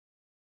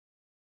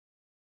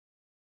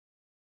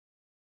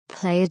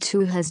Player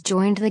 2 has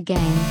joined the game.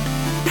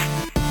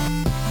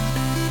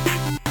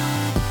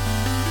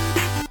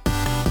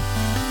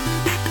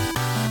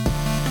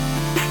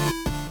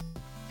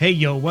 Hey,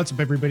 yo, what's up,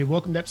 everybody?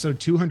 Welcome to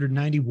episode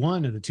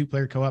 291 of the Two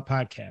Player Co-op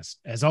podcast.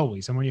 As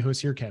always, I'm one of your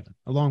hosts here, Kevin,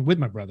 along with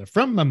my brother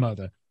from my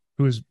mother,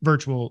 who is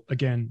virtual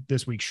again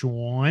this week,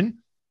 Sean.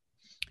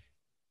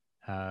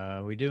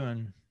 How we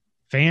doing?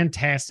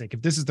 Fantastic.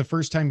 If this is the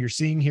first time you're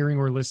seeing, hearing,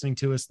 or listening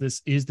to us,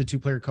 this is the Two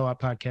Player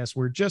Co-op podcast,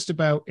 where just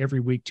about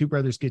every week, two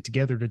brothers get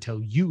together to tell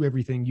you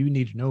everything you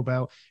need to know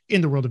about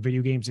in the world of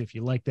video games. If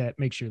you like that,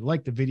 make sure you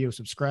like the video,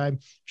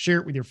 subscribe, share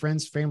it with your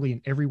friends, family,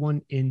 and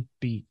everyone in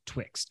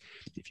betwixt.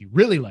 If you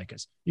really like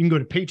us, you can go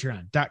to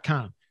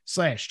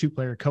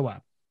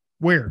patreon.com/2playercoop,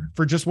 where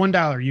for just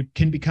 $1, you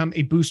can become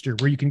a booster,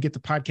 where you can get the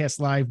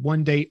podcast live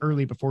one day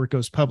early before it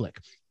goes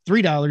public.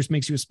 $3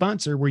 makes you a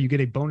sponsor, where you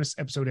get a bonus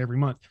episode every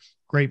month.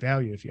 Great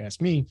value, if you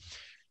ask me.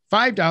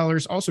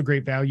 $5, also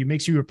great value,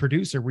 makes you a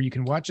producer, where you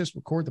can watch us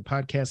record the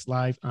podcast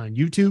live on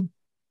YouTube.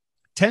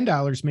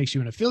 $10 makes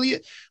you an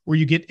affiliate, where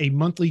you get a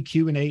monthly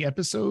Q&A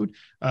episode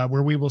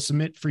where we will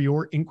submit for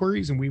your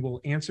inquiries and we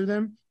will answer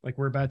them, like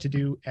we're about to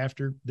do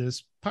after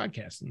this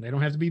podcast. And they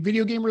don't have to be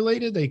video game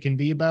related. They can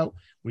be about,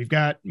 we've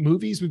got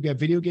movies, we've got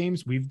video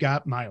games, we've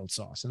got mild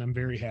sauce, and I'm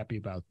very happy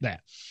about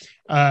that.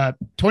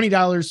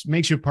 $20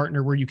 makes you a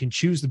partner, where you can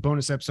choose the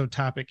bonus episode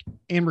topic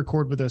and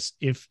record with us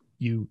if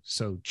you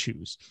so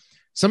choose.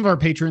 Some of our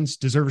patrons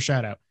deserve a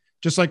shout out,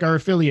 just like our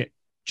affiliate,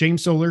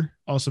 James Solar.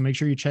 Also, make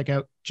sure you check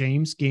out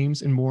James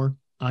Games and More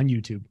on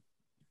YouTube.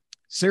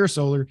 Sarah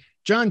Solar,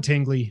 John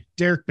Tingley,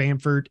 Derek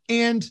Bamford,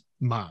 and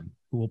Mom,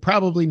 who will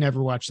probably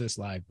never watch this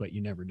live, but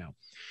you never know.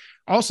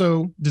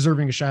 Also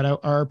deserving a shout out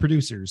are our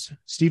producers,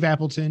 Steve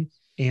Appleton,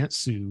 Aunt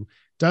Sue,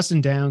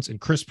 Dustin Downs,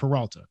 and Chris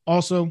Peralta.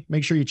 Also,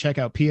 make sure you check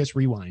out PS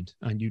Rewind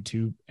on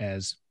YouTube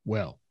as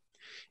well.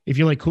 If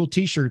you like cool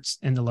t-shirts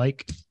and the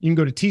like, you can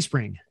go to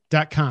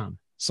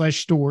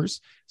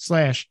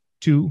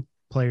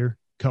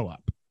teespring.com/stores/2playercoop.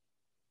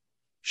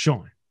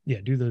 Sean, yeah,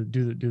 do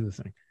the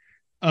thing.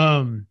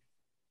 I'm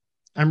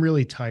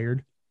really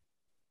tired.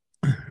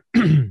 Do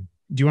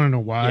you want to know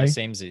why? Yeah,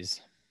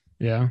 samesies.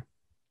 Yeah.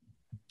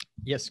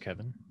 Yes,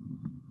 Kevin.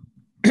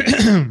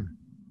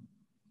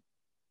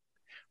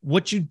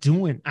 What you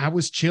doing? I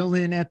was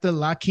chilling at the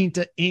La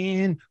Quinta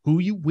Inn. Who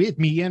you with?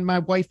 Me and my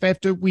wife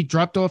after we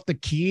dropped off the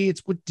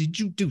kids. What did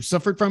you do?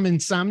 Suffered from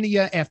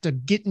insomnia after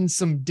getting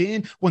some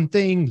din. One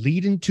thing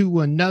leading to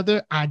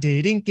another. I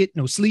didn't get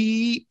no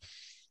sleep.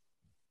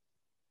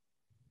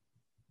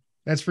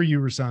 That's for you,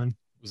 Rasan.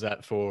 Was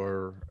that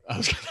for, I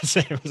was going to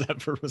say, was that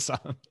for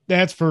Rasan?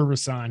 That's for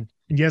Rasan.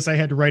 And yes, I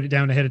had to write it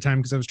down ahead of time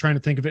because I was trying to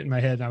think of it in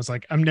my head. And I was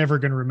like, I'm never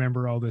going to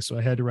remember all this. So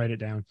I had to write it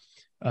down.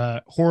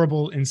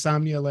 Horrible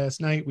insomnia last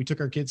night. We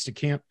took our kids to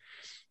camp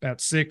about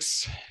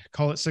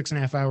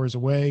 6.5 hours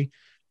away.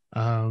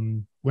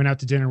 Went out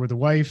to dinner with the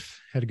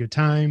wife, had a good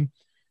time.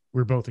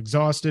 We were both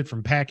exhausted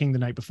from packing the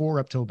night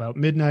before up till about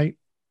midnight.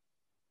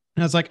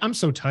 And I was like, I'm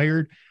so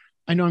tired.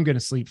 I know I'm going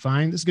to sleep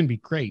fine. This is going to be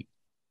great.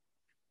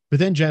 But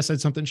then Jess said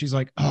something. She's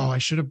like, oh, I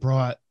should have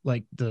brought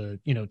like the,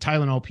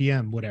 Tylenol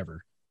PM,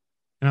 whatever.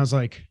 And I was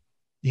like,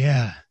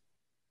 yeah.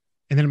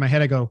 And then in my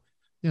head, I go,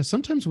 yeah,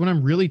 sometimes when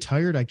I'm really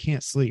tired, I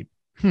can't sleep.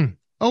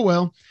 Oh,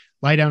 well,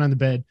 lie down on the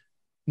bed.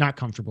 Not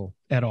comfortable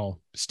at all.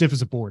 Stiff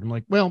as a board. I'm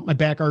like, well, my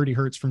back already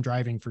hurts from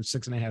driving for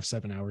 6.5,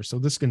 7 hours. So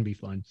this is going to be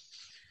fun.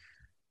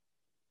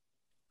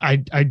 I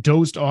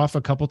dozed off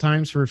a couple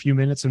times for a few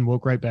minutes and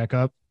woke right back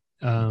up.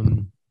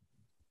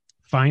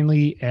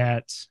 Finally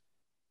it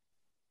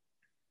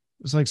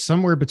was like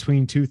somewhere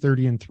between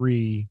 2:30 and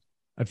 3,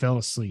 I fell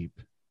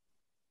asleep,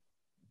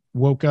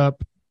 woke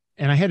up,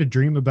 and I had a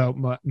dream about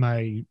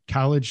my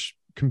college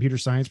computer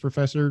science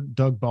professor,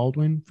 Doug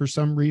Baldwin, for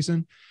some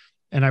reason.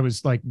 And I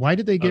was like, why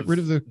did they get rid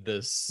of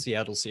the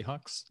Seattle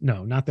Seahawks?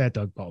 No, not that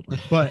Doug Baldwin,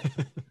 but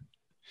I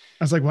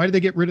was like, why did they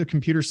get rid of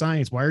computer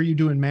science? Why are you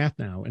doing math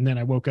now? And then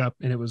I woke up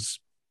and it was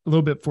a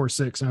little bit before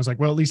 6. And I was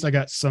like, well, at least I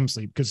got some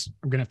sleep, because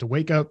I'm going to have to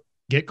wake up,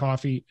 get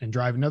coffee, and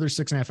drive another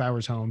 6.5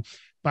 hours home.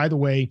 By the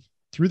way,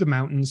 through the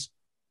mountains,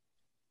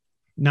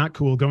 not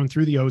cool. Going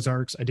through the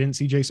Ozarks. I didn't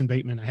see Jason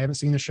Bateman. I haven't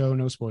seen the show.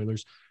 No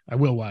spoilers. I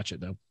will watch it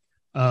though.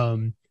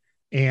 And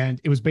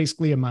it was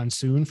basically a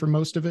monsoon for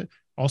most of it.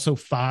 Also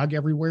fog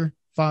everywhere.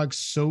 Fog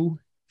so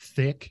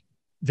thick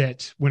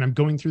that when I'm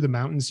going through the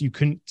mountains, you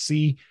couldn't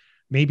see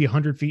maybe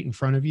 100 feet in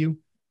front of you.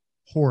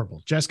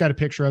 Horrible. Just got a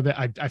picture of it.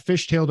 I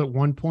fishtailed at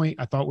one point.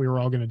 I thought we were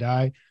all going to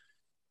die.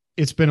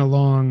 It's been a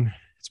long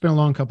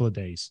couple of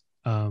days.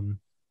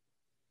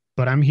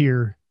 But I'm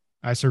here.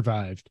 I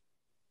survived.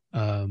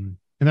 And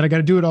then I got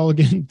to do it all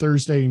again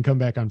Thursday and come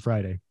back on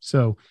Friday.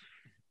 So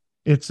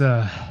it's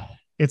a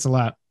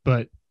lot,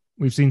 but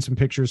we've seen some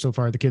pictures so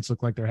far. The kids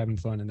look like they're having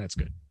fun, and that's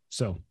good.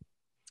 So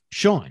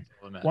Sean,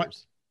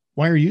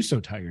 why are you so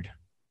tired?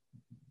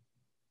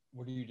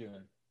 What are you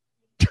doing?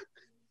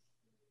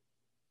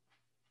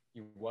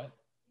 You what?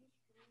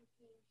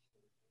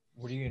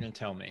 What are you going to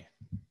tell me?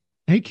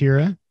 Hey,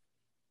 Kira.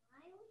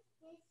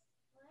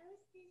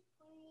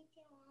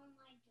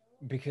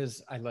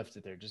 Because I left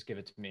it there. Just give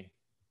it to me.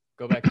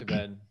 Go back to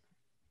bed.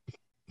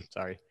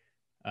 Sorry.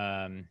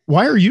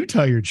 Why are you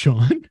tired,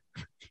 Sean?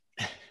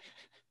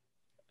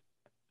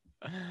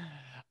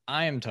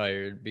 I am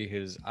tired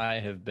because I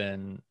have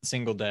been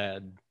single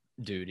dad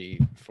duty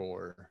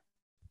for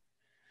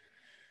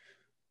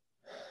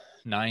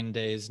 9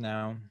 days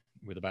now,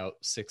 with about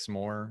 6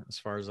 more as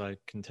far as I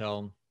can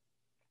tell.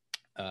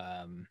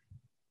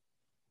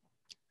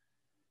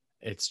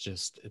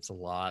 It's a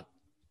lot.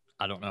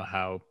 I don't know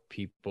how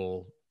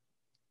people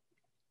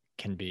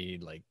can be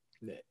like,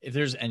 if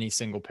there's any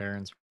single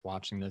parents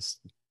watching this,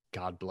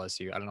 God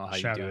bless you. I don't know how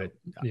Shout you do out. it.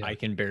 Yeah. I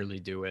can barely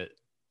do it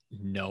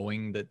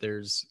knowing that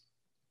there's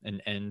an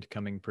end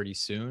coming pretty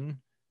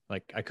soon.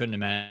 Like, I couldn't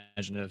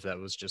imagine if that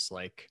was just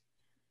like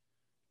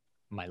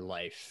my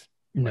life.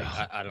 No.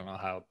 Like, I don't know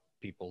how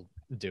people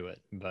do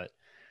it, but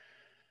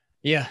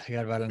yeah, I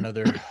got about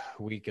another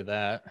week of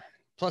that.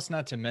 Plus,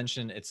 not to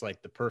mention, it's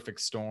like the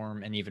perfect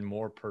storm, and even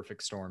more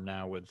perfect storm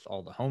now with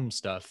all the home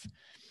stuff.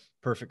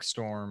 Perfect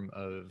storm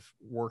of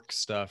work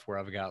stuff where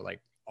I've got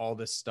like all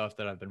this stuff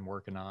that I've been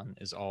working on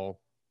is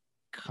all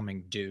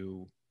coming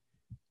due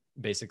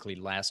basically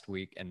last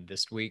week and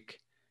this week.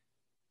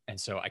 And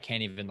so I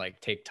can't even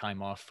like take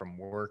time off from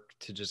work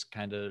to just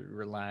kind of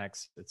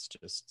relax. It's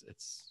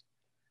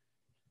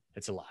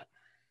a lot.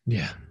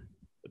 Yeah.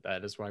 But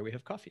that is why we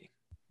have coffee.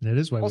 That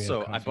is why Also,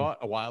 we have I coffee. bought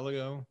a while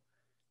ago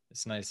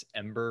this nice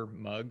Ember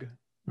mug.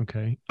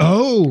 Okay.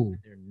 Oh,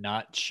 They're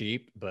not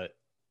cheap, but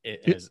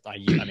it has, I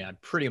mean, I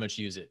pretty much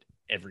use it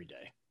every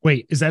day.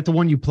 wait, is that the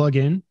one you plug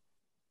in?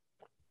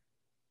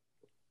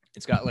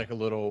 It's got like a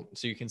little,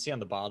 so you can see on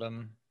the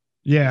bottom.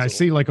 Yeah, I There's a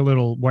see like a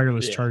little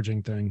wireless Yeah.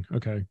 charging thing.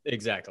 Okay.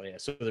 Exactly. Yeah.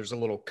 So there's a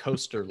little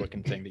coaster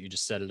looking thing that you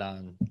just set it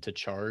on to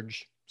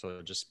charge. So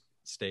it just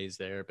stays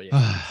there. But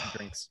yeah, it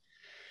drinks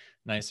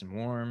nice and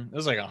warm. It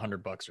was like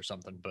 $100 or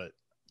something, but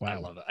I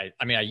love it.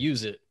 I mean, I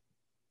use it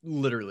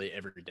literally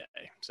every day.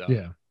 So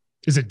Yeah.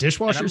 Is it and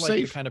dishwasher I'm like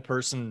safe? the kind of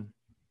person,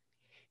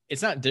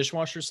 it's not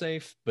dishwasher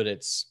safe, but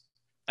it's,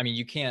 I mean,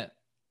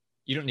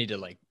 you don't need to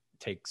like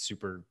take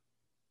super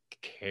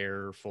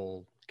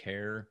careful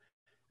care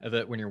of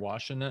it when you're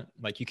washing it.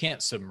 Like, you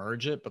can't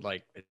submerge it, but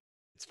like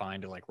it's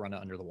fine to like run it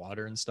under the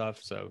water and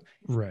stuff. So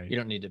Right. you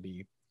don't need to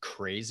be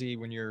crazy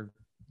when you're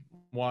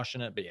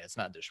washing it, but yeah, it's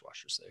not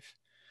dishwasher safe.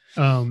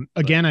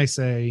 Again, I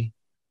say,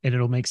 and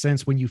it'll make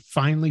sense when you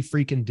finally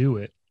freaking do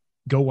it,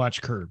 go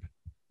watch Curb.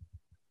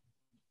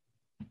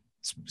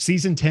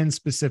 Season 10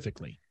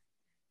 specifically.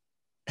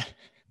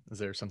 Is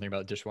there something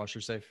about dishwasher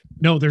safe?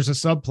 No, there's a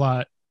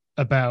subplot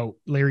about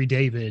Larry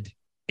David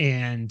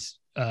and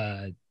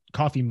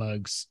coffee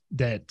mugs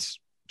that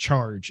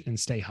charge and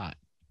stay hot.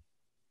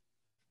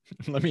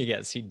 Let me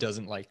guess, he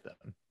doesn't like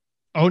them.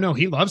 Oh no,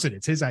 he loves it.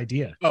 It's his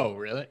idea. Oh,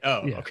 really?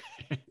 Oh, Yeah.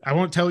 okay. I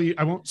won't tell you,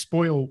 I won't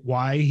spoil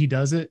why he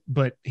does it,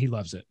 but he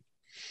loves it.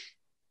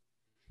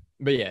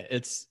 But yeah,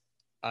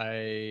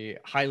 I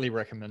highly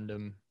recommend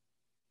them.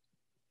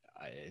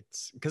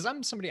 It's because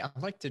I'm somebody, I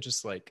like to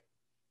just like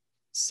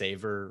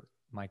savor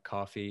my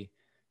coffee.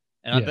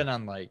 And I've Yeah. been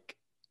on like,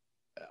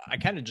 I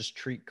kind of just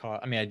treat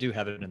coffee. I mean, I do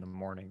have it in the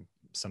morning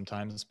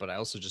sometimes, but I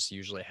also just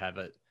usually have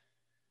it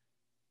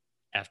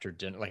after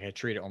dinner. Like, I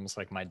treat it almost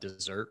like my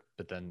dessert,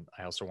 but then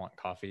I also want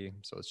coffee.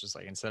 So it's just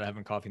like, instead of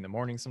having coffee in the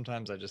morning,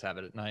 sometimes I just have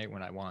it at night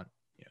when I want,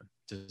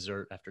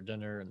 dessert after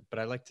dinner. But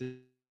I like to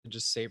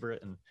just savor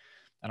it, and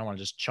I don't want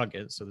to just chug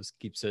it. So this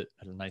keeps it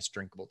at a nice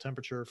drinkable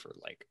temperature for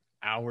like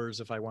hours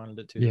if I wanted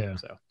it to. Yeah.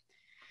 So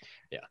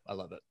yeah, I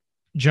love it.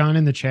 John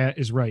in the chat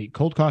is right.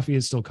 Cold coffee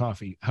is still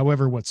coffee.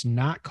 However, what's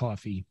not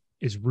coffee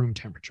is room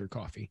temperature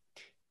coffee.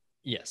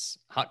 Yes.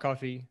 Hot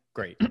coffee,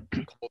 great.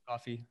 Cold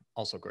coffee,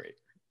 also great.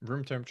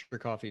 Room temperature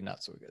coffee,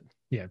 not so good.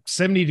 Yeah.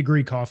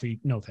 70-degree coffee.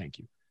 No, thank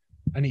you.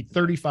 I need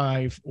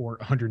 35 or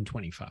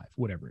 125,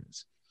 whatever it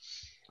is.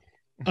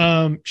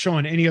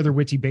 Sean, any other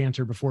witty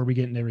banter before we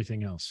get into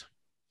everything else?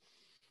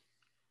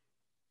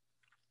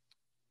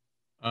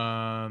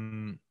 Oh,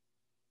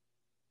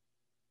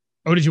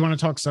 did you want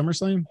to talk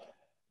SummerSlam?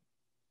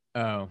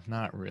 Oh,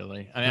 not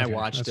really. I mean, Okay, I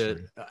watched that's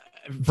it.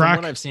 From Brock-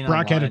 what I've seen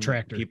Brock had a online,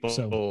 tractor,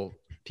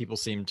 people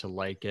seem to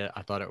like it.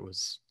 I thought it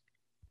was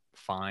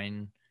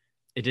fine.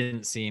 It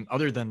didn't seem,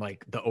 other than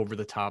like the over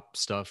the top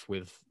stuff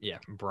with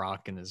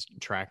Brock and his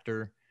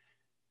tractor,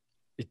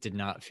 it did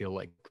not feel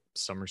like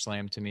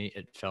SummerSlam to me.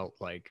 It felt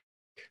like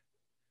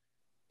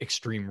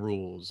Extreme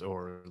Rules,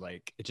 or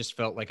like, it just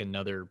felt like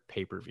another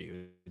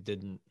pay-per-view. It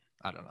didn't,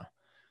 I don't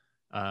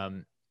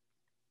know.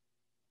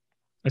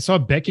 I saw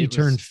Becky It was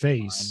turn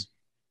face.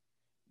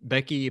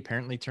 Becky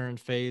apparently turned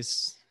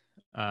face.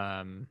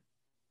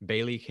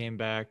 Bailey came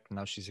back.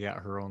 Now she's got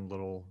her own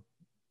little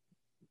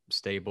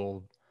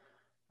stable.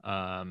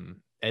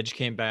 Edge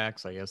came back,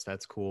 so I guess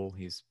that's cool.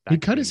 He's back. He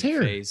cut his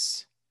hair.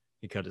 Face.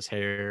 He cut his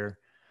hair.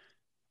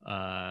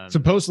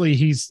 Supposedly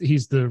he's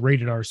the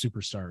rated R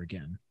superstar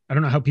again. I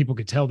don't know how people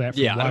could tell that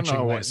from Yeah, I don't watching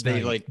know what last they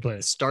night, like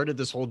but started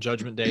this whole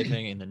Judgment Day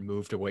thing and then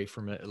moved away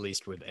from it, at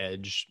least with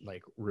Edge,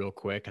 like real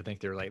quick. I think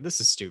they're like, this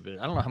is stupid.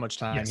 I don't know how much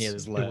time he yes,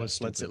 has it was left. Let's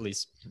stupid. at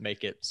least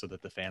make it so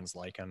that the fans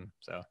like him.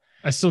 So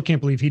I still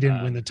can't believe he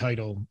didn't win the Um,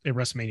 title at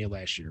WrestleMania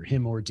last year,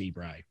 him or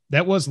D-Bry.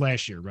 That was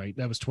last year, right?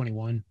 That was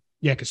 21.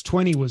 Yeah, because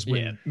 20 was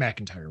when Yeah.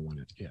 McIntyre won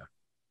it. Yeah.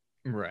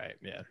 right,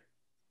 yeah.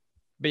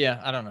 But yeah,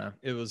 I don't know.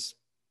 It was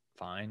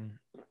fine.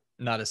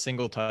 Not a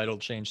single title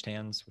changed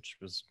hands, which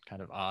was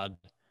kind of odd.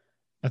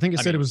 I think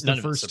it I said mean, it was the none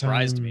of it first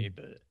surprised time. me,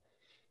 but It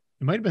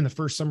might have been the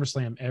first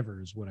SummerSlam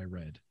ever, is what I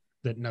read.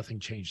 That nothing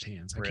changed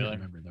hands. I Really? can't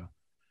remember though.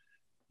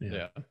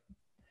 yeah.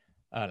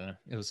 I don't know.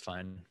 It was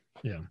fine.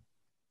 Yeah.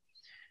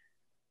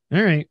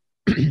 All right.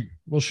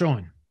 Well,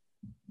 Sean,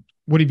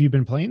 what have you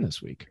been playing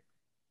this week?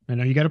 I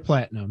know you got a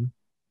platinum.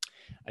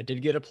 I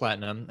did get a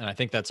platinum, and I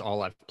think that's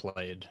all I've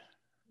played.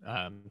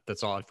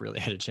 That's all I've really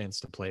had a chance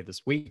to play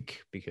this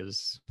week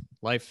because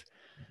life.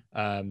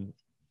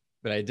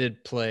 But I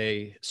did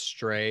play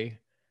Stray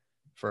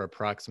for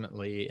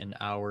approximately an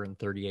hour and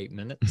 38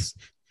 minutes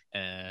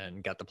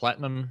and got the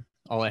platinum.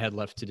 All I had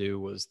left to do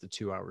was the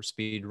 2-hour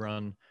speed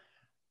run.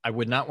 I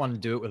would not want to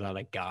do it without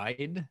a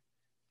guide,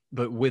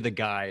 but with a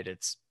guide,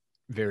 it's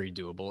very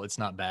doable. It's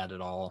not bad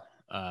at all.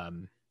 I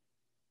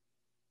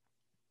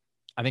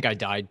think I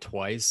died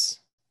twice,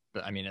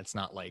 but I mean, it's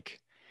not like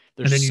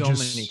there's then you so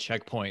just- many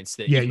checkpoints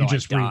that Yeah, even you though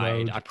just I died,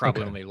 reload. I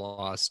probably Okay. only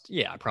lost.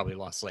 Yeah, I probably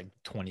lost like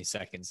 20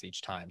 seconds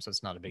each time, so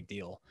it's not a big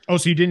deal. Oh,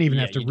 so you didn't even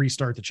Yeah, have to you-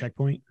 restart the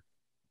checkpoint?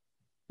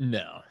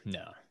 No.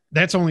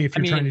 That's only if I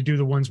you're trying to mean- do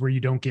the ones where you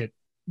don't get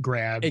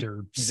grabbed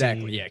or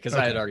Exactly. seen. Yeah, because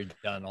I had Okay. already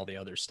done all the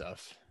other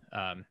stuff.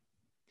 So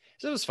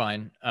it was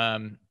fine.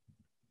 I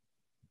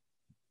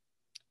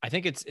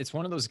think it's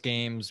one of those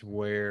games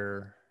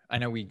where I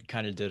know we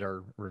kind of did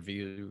our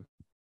review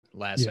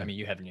last. Yeah. I mean,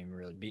 you haven't even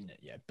really beaten it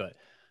yet, but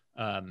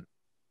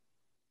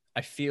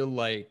I feel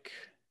like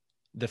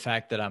the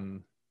fact that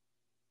I'm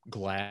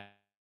glad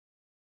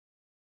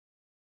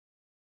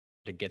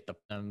to get the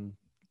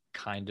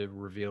kind of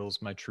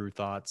reveals my true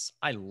thoughts.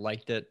 I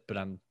liked it, but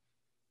I'm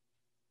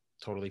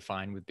totally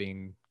fine with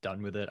being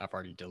done with it. I've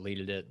already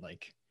deleted it.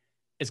 Like,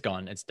 it's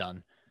gone. It's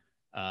done.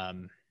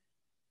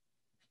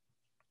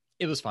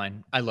 It was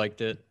fine. I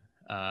liked it.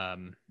 Yeah,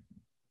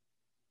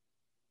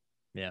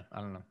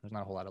 I don't know. There's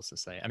not a whole lot else to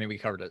say. I mean, we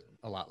covered it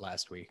a lot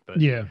last week, but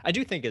Yeah. I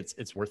do think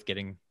it's worth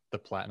getting the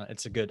platinum.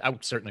 It's a good. I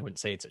certainly wouldn't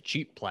say it's a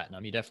cheap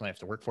platinum. You definitely have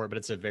to work for it, but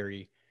it's a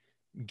very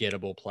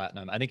gettable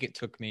platinum. I think it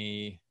took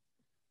me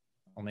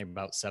only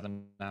about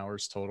 7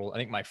 hours total. I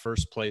think my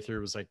first playthrough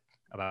was like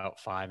about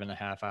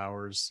 5.5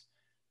 hours,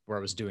 where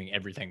I was doing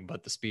everything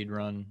but the speed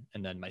run,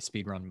 and then my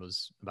speed run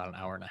was about an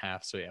hour and a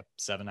half. So yeah,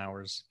 7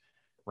 hours,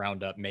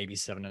 round up, maybe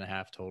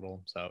 7.5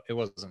 total. So it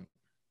wasn't.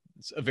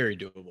 It's a very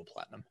doable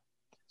platinum.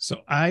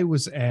 So I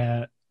was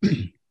at,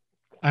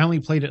 I only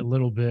played it a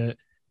little bit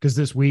because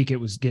this week it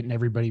was getting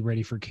everybody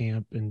ready for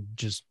camp and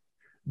just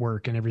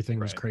work and everything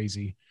was Right.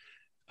 crazy.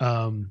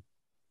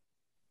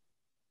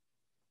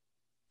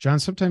 John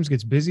sometimes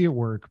gets busy at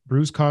work,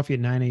 brews coffee at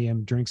 9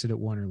 a.m., drinks it at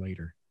 1 or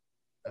later.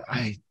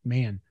 I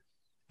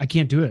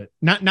can't do it.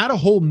 Not a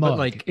whole mug.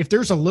 like, if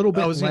there's a little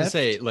bit I was going to left,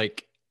 say,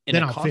 like, in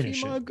then a I'll coffee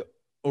finish it. mug,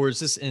 or is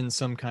this in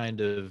some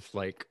kind of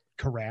like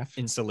carafe.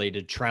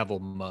 insulated travel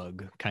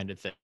mug kind of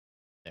thing?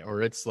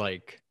 Or it's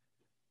like,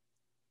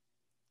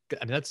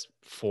 I mean, that's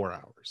 4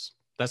 hours.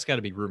 That's got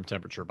to be room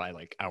temperature by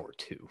like hour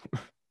 2.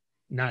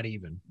 Not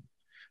even.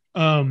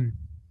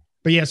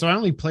 But yeah, so I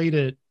only played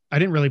it. I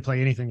didn't really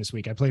play anything this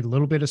week. I played a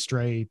little bit of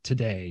Stray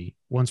today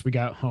once we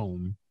got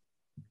home.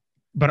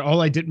 But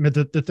all I did,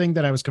 the thing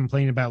that I was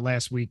complaining about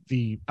last week,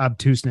 the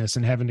obtuseness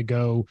and having to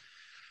go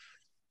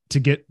to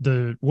get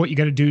what you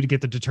got to do to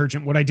get the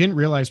detergent. What I didn't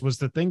realize was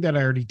the thing that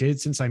I already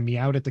did, since I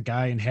meowed at the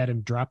guy and had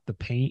him drop the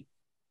paint.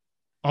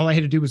 All I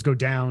had to do was go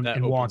down That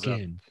and walk opens up.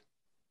 in.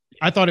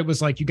 I thought it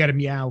was like, you got to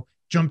meow,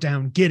 jump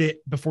down, get it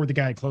before the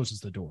guy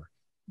closes the door.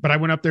 But I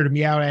went up there to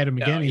meow at him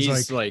No, again.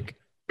 He's like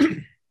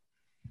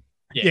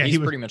Yeah, he's he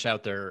was- pretty much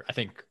out there, I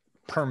think,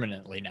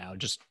 permanently now,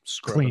 just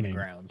scrubbing Cleaning. the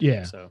ground.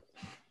 Yeah.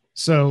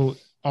 So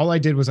all I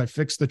did was I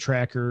fixed the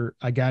tracker.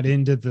 I got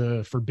into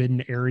the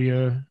forbidden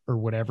area or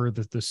whatever,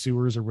 the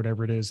sewers or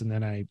whatever it is. And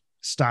then I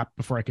stopped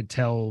before I could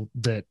tell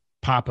that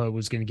Papa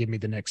was going to give me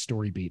the next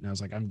story beat. And I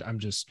was like,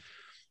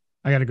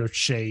 I got to go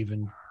shave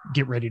and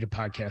get ready to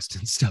podcast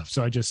and stuff.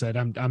 So I just said,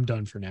 I'm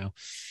done for now.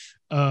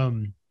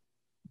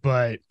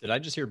 But Did I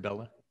just hear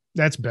Bella?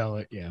 that's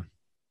Bella. Yeah.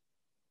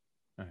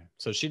 All right.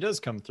 So she does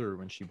come through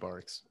when she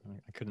barks.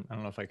 I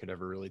don't know if I could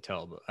ever really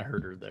tell, but I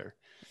heard her there.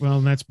 Well,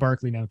 and that's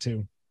Barkley now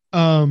too.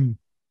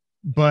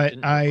 But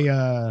Didn't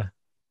know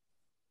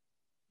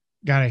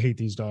God, I hate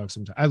these dogs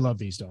sometimes. I love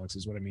these dogs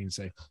is what I mean to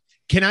say.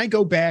 Can I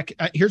go back?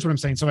 Here's what I'm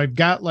saying. So I've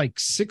got like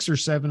 6 or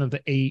 7 of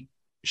the 8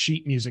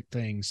 sheet music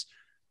things.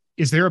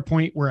 Is there a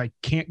point where I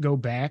can't go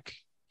back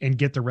and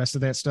get the rest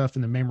of that stuff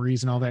and the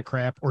memories and all that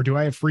crap? Or do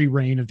I have free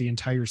reign of the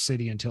entire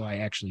city until I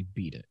actually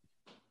beat it?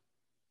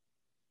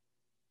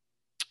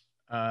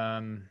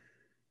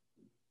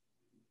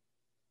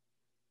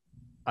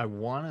 I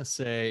want to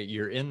say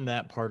you're in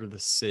that part of the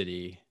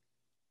city.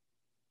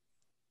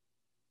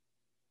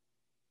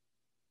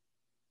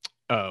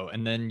 Oh,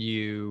 and then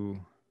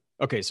you.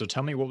 Okay, so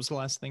tell me, what was the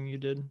last thing you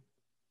did?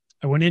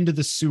 I went into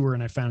the sewer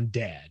and I found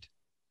Dad,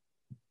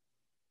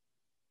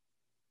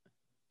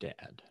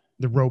 Dad.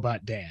 the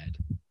robot dad,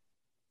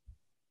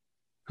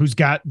 who's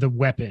got the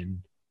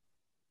weapon.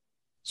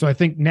 So I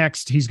think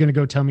next he's going to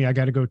go tell me I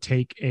got to go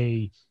take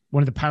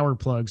one of the power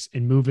plugs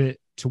and move it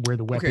to where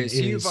the weapon Okay,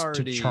 so you've is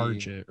already to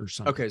charge it or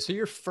something. Okay, so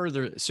you're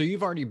further. So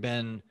you've already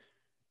been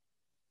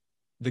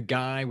the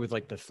guy with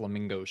like the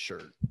flamingo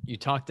shirt. You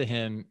talk to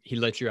him. He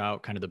lets you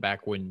out kind of the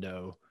back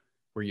window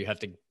where you have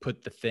to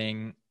put the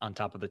thing on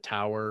top of the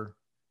tower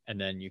and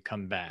then you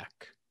come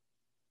back.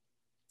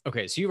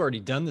 Okay, so you've already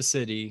done the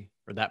city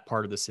or that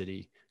part of the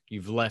city.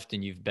 You've left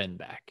and you've been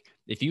back.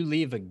 If you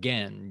leave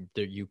again,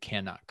 there you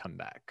cannot come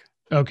back.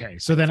 Okay,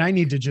 so then I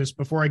need to just,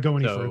 before I go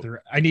any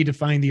further, I need to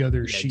find the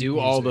other sheet. Do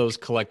music. all those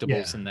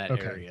collectibles in that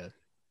okay. area.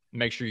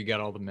 Make sure you got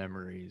all the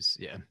memories.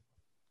 Yeah.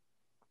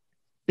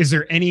 Is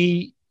there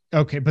any?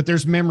 Okay, but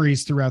there's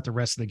memories throughout the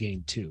rest of the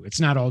game too. It's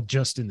not all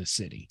just in the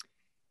city.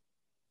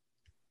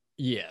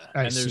 Yeah,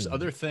 and there's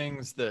other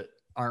things that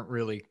aren't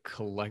really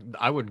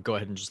I would go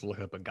ahead and just look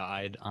up a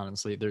guide.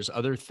 Honestly, there's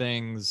other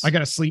things. I got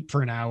to sleep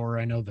for an hour.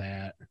 I know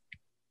that.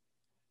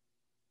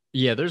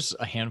 Yeah, there's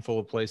a handful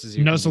of places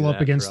you nuzzle up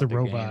against the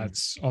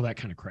robots, all that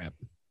kind of crap.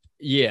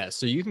 Yeah,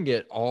 so you can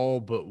get all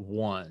but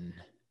one.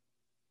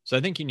 So I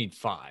think you need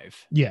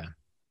 5. Yeah.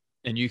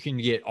 And you can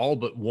get all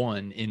but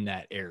one in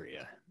that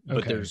area.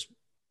 But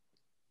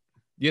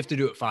you have to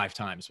do it 5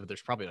 times, but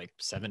there's probably like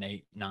 7,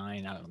 8,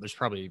 9. I don't know. There's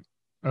probably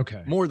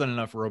more than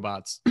enough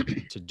robots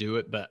to do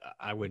it, but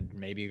I would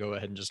maybe go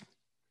ahead and just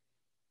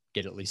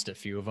get at least a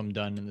few of them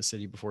done in the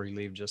city before you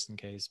leave, just in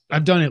case. But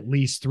I've done at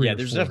least 3. Yeah,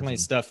 there's definitely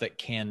stuff that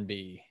can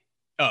be.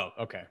 Oh,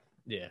 okay.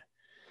 Yeah.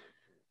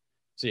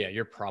 So yeah,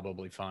 you're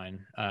probably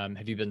fine.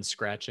 Have you been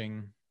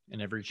scratching in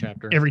every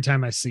chapter? Every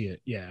time I see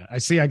it. Yeah. I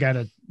see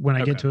when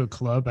I get to a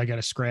club, I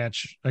gotta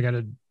scratch. I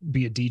gotta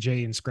be a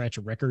DJ and scratch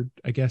a record,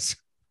 I guess.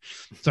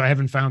 So I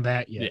haven't found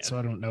that yet. Yeah. So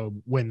I don't know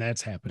when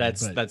that's happening.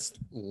 That's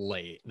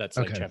late. That's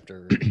like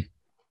chapter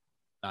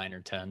 9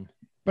 or 10.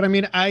 But I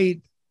mean,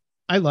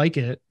 I like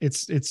it.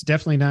 It's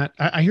definitely not.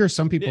 I hear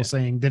some people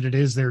saying that it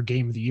is their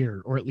game of the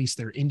year, or at least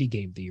their indie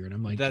game of the year. And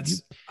I'm like,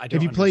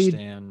 have you played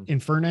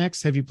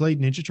Infernax? Have you played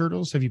Ninja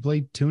Turtles? Have you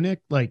played Tunic?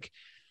 Like,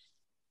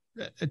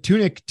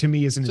 Tunic to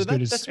me isn't as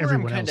good as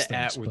everyone else. That's where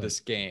I'm kind of at with this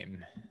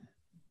game.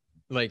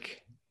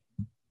 Like,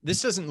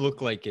 this doesn't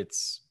look like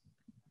it's,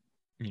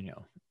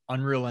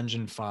 Unreal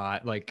Engine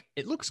 5. Like,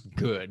 it looks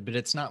good, but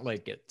it's not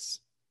like it's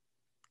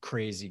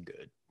crazy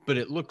good. But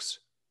it looks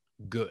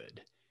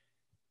good.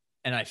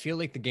 And I feel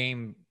like the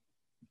game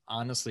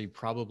honestly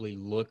probably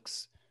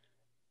looks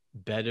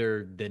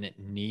better than it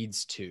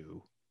needs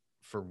to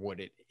for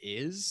what it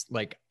is.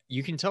 Like,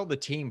 you can tell the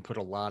team put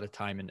a lot of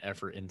time and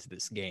effort into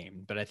this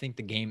game, but I think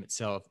the game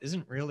itself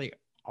isn't really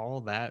all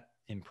that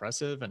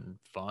impressive and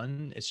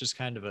fun. It's just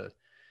kind of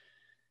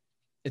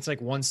it's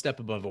like one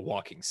step above a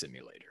walking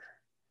simulator,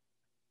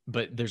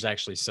 but there's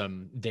actually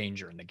some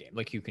danger in the game.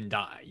 Like, you can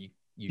die. You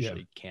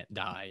usually can't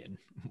die in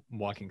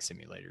walking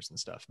simulators and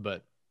stuff,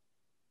 but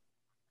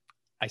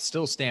I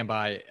still stand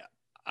by.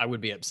 I would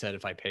be upset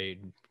if I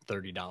paid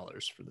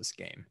 $30 for this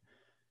game.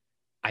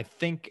 I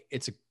think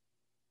it's a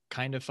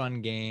kind of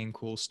fun game,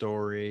 cool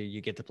story. You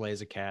get to play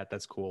as a cat.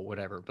 That's cool,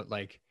 whatever. But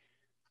like,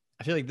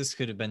 I feel like this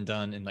could have been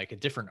done in like a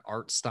different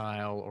art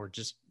style, or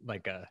just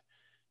like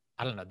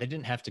I don't know. They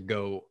didn't have to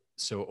go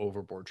so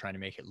overboard trying to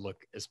make it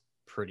look as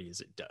pretty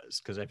as it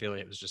does. Cause I feel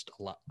like it was just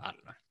a lot. I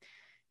don't know.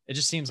 It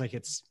just seems like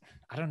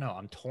I don't know.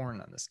 I'm torn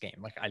on this game.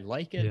 Like, I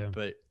like it,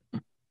 but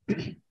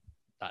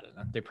I don't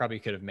know. They probably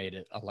could have made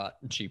it a lot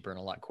cheaper and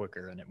a lot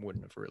quicker, and it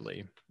wouldn't have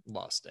really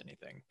lost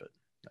anything. But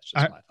that's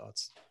just my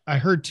thoughts. I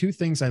heard 2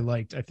 things I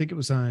liked. I think it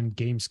was on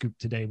Game Scoop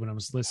today when I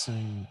was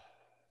listening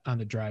on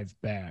the drive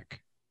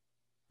back.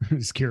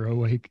 Is Kira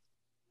awake?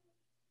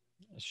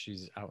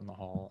 She's out in the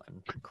hall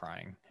and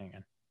crying. Hang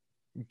on.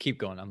 Keep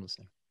going. I'm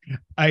listening.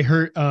 I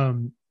heard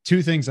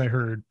 2 things I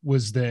heard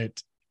was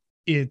that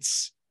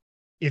it's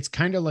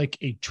kind of like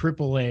a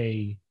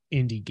AAA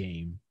indie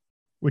game,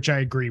 which I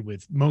agree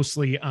with,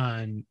 mostly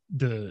on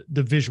the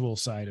visual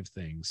side of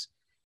things.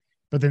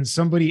 But then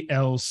somebody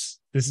else,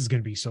 this is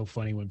going to be so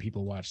funny when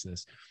people watch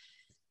this.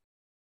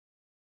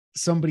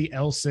 Somebody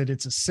else said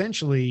it's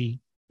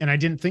essentially, and I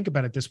didn't think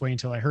about it this way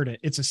until I heard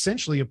it, it's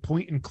essentially a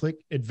point and click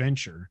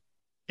adventure,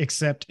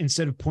 except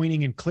instead of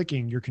pointing and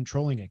clicking, you're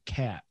controlling a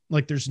cat.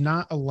 Like, there's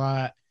not a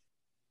lot,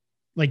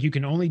 like, you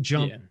can only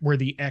jump where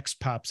the X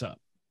pops up,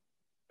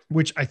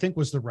 which I think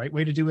was the right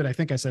way to do it. I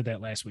think I said that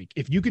last week.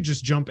 If you could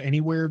just jump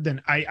anywhere,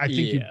 then I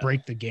think you'd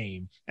break the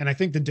game. And I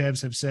think the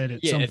devs have said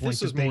at some point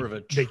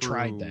that they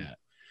tried that.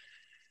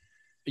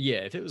 Yeah,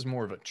 if it was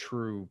more of a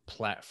true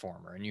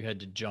platformer and you had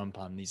to jump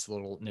on these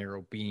little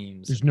narrow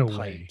beams, there's and no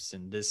pipes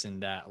and this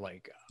and that,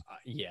 like,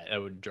 that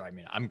would drive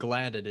me. I'm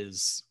glad it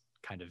is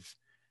kind of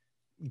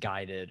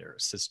guided or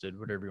assisted,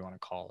 whatever you want to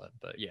call it.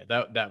 But yeah,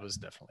 that was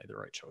definitely the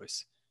right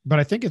choice. but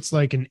I think it's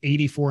like an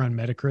 84 on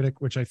Metacritic,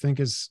 which I think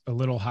is a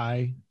little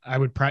high. I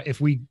would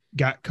if we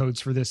got codes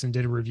for this and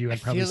did a review,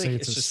 I'd probably say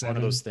it's just 7. one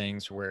of those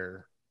things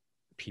where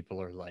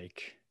people are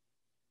like,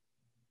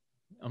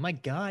 oh my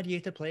God, you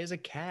have to play as a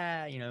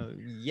cat.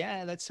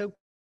 Yeah, that's so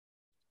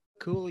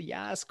cool.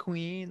 Yes,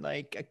 queen,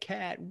 like a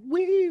cat.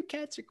 Woo,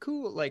 cats are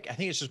cool. Like, I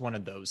think it's just one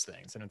of those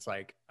things. And it's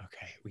like,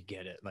 okay, we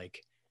get it.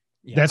 Like,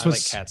 yeah, I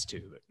like cats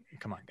too, but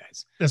come on,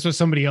 guys. That's what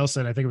somebody else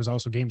said. I think it was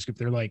also GameScoop.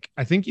 They're like,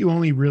 I think you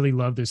only really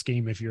love this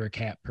game if you're a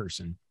cat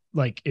person.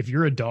 Like, if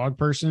you're a dog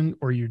person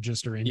or you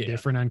just are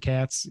indifferent on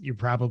cats, you're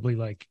probably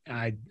like,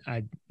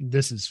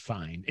 this is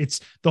fine. It's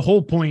the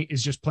whole point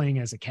is just playing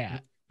as a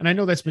cat. And I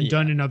know that's been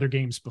done in other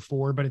games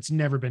before, but it's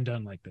never been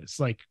done like this.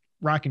 Like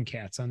Rockin'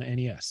 Cats on the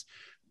NES,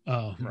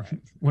 right.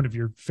 One of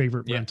your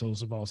favorite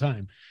rentals of all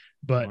time.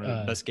 But one of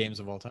the best games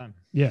of all time.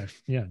 Yeah,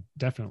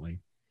 definitely.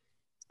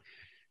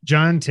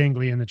 John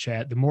Tingley in the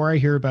chat. The more I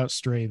hear about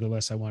Stray, the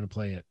less I want to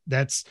play it.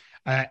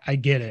 I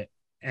get it.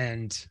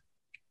 And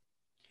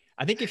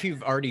I think if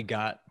you've already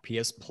got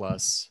PS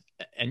Plus,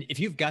 and if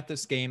you've got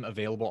this game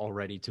available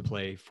already to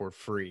play for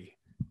free,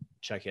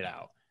 check it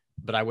out.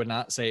 But I would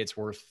not say it's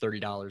worth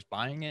 $30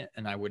 buying it.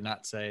 And I would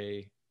not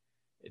say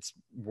it's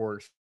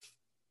worth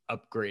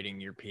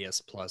upgrading your PS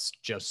Plus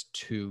just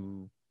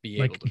to be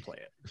able to play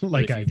it.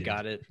 Like if you've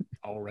got it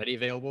already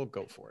available,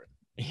 go for it.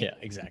 Yeah,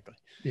 exactly.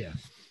 Yeah.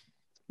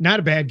 Not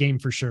a bad game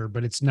for sure,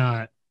 but it's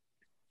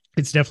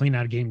definitely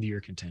not a game of the year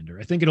contender.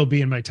 I think it'll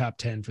be in my top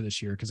 10 for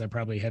this year because I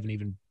probably haven't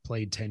even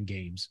played 10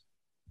 games,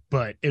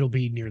 but it'll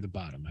be near the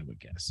bottom, I would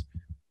guess.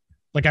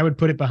 Like I would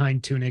put it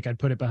behind Tunic. I'd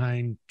put it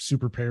behind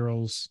Super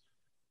Perils.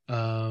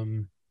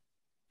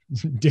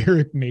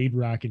 Derek made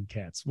Rockin'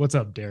 Cats. What's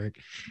up, Derek?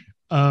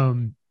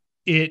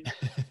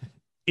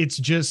 It's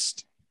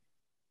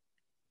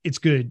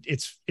good.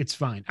 It's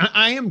fine.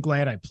 I am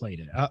glad I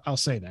played it. I'll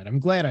say that. I'm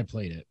glad I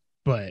played it,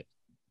 but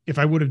if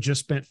I would have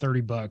just spent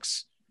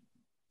 $30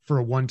 for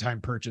a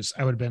one-time purchase,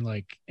 I would have been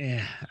like,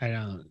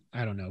 I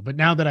don't know. But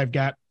now that I've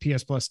got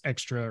PS Plus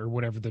Extra or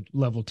whatever the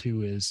level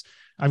 2 is,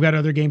 I've got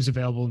other games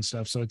available and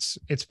stuff. So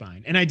it's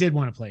fine. And I did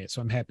want to play it.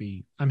 So I'm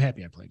happy I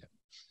played it.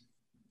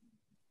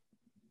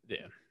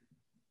 Yeah.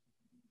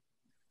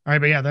 All right.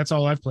 But yeah, that's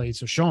all I've played.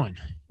 So Sean,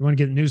 you want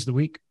to get the news of the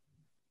week?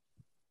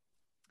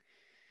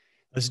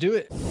 Let's do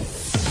it.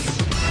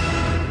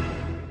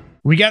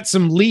 We got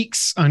some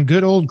leaks on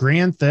good old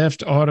Grand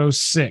Theft Auto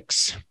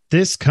 6.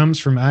 This comes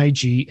from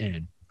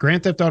IGN.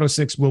 Grand Theft Auto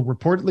 6 will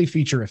reportedly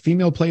feature a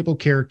female playable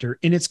character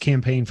in its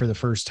campaign for the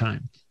first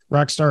time.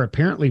 Rockstar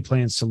apparently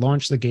plans to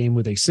launch the game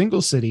with a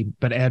single city,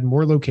 but add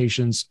more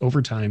locations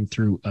over time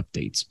through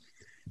updates.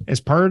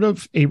 As part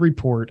of a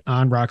report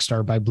on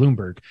Rockstar by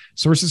Bloomberg,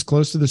 sources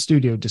close to the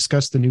studio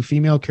discussed the new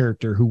female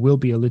character who will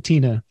be a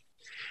Latina.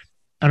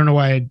 I don't know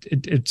why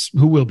it's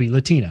who will be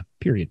Latina,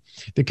 period.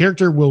 The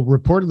character will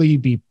reportedly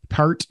be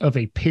part of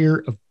a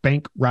pair of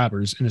bank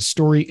robbers in a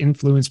story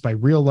influenced by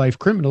real-life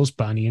criminals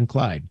Bonnie and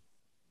Clyde.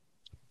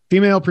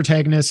 Female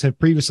protagonists have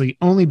previously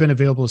only been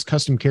available as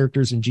custom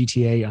characters in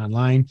GTA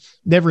Online,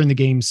 never in the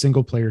game's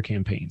single-player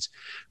campaigns.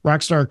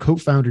 Rockstar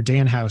co-founder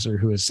Dan Houser,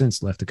 who has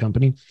since left the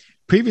company,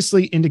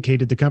 previously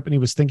indicated the company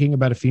was thinking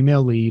about a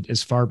female lead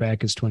as far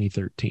back as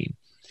 2013.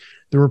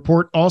 The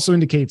report also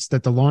indicates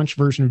that the launch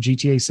version of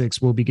GTA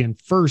 6 will begin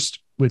first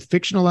with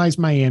fictionalized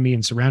Miami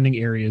and surrounding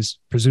areas,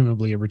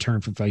 presumably a return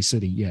from Vice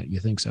City. Yeah, you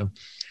think so.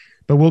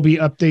 But will be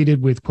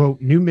updated with, quote,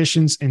 new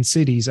missions and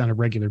cities on a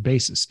regular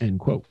basis, end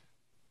quote.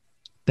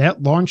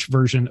 That launch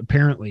version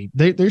apparently,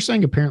 they're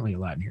saying apparently a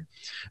lot in here,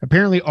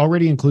 apparently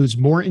already includes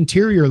more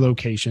interior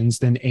locations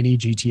than any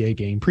GTA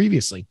game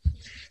previously.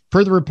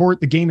 Per the report,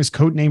 the game is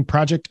codenamed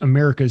Project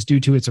Americas due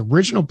to its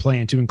original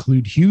plan to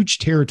include huge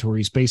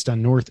territories based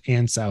on North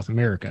and South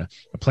America,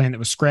 a plan that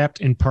was scrapped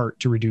in part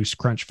to reduce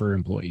crunch for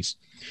employees.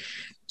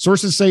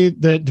 Sources say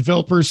that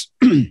developers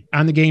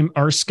on the game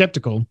are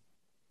skeptical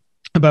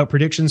about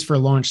predictions for a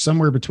launch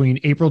somewhere between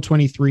April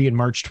 23 and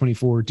March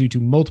 24 due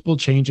to multiple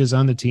changes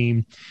on the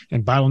team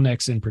and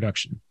bottlenecks in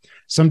production.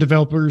 Some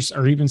developers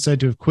are even said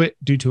to have quit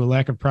due to a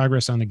lack of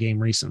progress on the game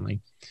recently.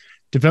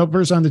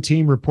 Developers on the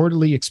team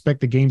reportedly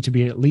expect the game to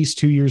be at least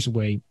 2 years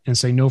away and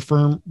say no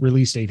firm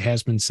release date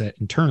has been set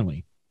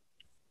internally.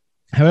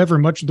 However,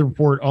 much of the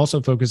report also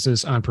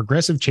focuses on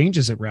progressive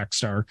changes at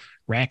Rockstar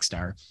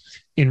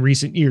in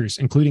recent years,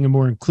 including a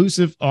more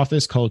inclusive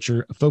office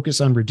culture, a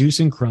focus on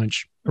reducing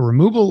crunch, a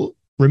removal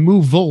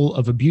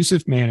of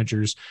abusive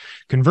managers,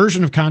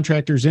 conversion of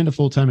contractors into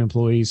full-time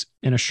employees,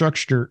 and a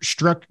restructure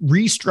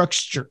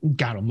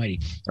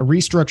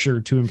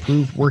to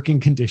improve working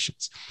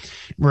conditions.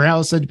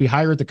 Morale is said to be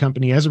higher at the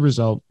company as a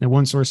result, and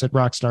one source at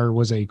Rockstar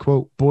was a,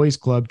 quote, boys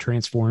club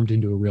transformed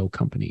into a real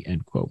company,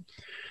 end quote.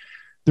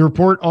 The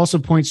report also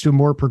points to a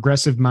more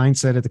progressive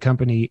mindset at the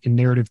company in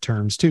narrative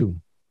terms, too.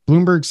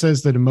 Bloomberg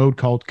says that a mode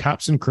called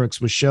Cops and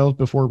Crooks was shelved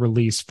before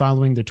release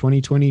following the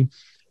 2020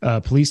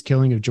 police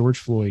killing of George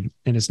Floyd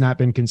and has not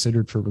been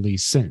considered for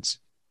release since.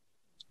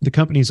 The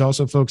company is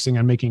also focusing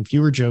on making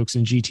fewer jokes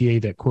in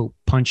GTA that, quote,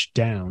 punch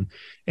down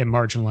at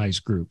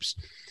marginalized groups.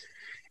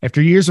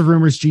 After years of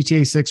rumors,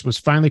 GTA 6 was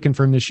finally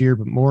confirmed this year,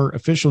 but more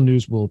official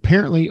news will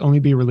apparently only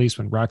be released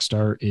when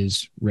Rockstar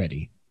is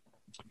ready.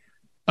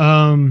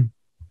 So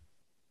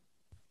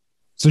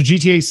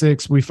GTA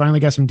 6, we finally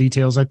got some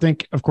details. I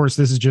think, of course,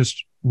 this is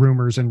just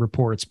rumors and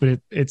reports, but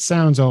it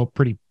sounds all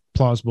pretty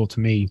plausible to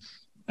me.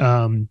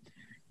 The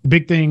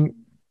big thing,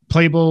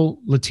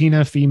 playable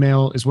Latina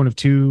female is one of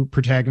two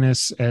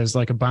protagonists as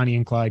like a Bonnie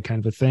and Clyde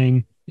kind of a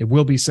thing. It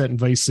will be set in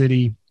Vice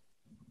City.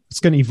 It's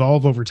going to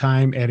evolve over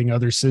time, adding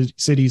other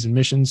cities and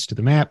missions to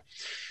the map.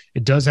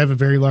 It does have a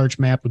very large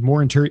map with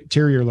more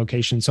interior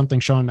locations,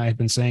 something Sean and I have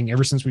been saying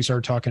ever since we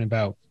started talking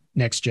about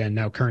next gen,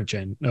 now current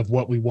gen, of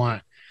what we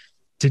want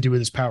to do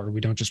with this power.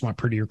 We don't just want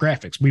prettier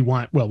graphics. We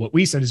want, well, what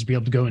we said is to be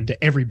able to go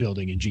into every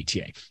building in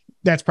GTA.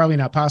 That's probably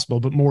not possible,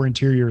 but more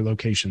interior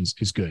locations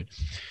is good.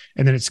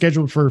 And then it's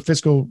scheduled for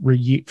fiscal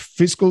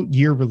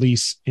year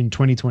release in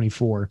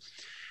 2024.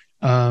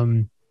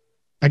 I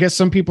guess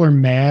some people are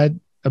mad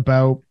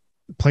about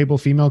playable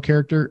female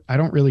character. I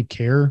don't really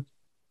care.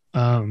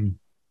 Like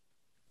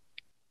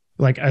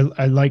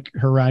I like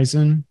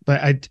Horizon,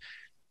 but I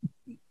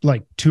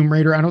like Tomb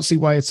Raider. I don't see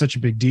why it's such a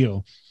big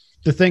deal.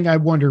 The thing I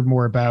wonder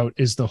more about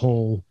is the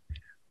whole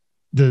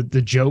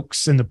the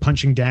jokes and the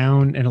punching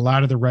down, and a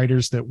lot of the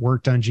writers that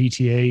worked on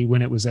GTA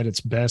when it was at its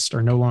best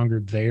are no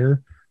longer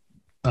there.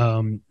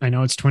 I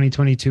know it's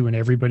 2022 and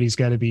everybody's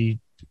got to be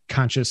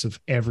conscious of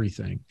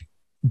everything,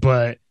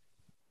 but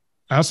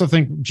I also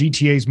think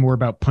GTA is more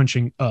about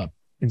punching up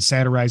and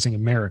satirizing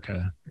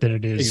America than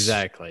it is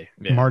exactly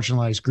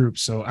marginalized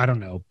groups. So I don't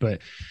know, but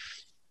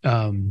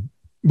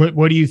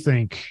what do you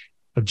think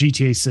of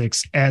GTA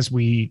 6 as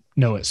we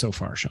know it so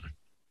far, Sean?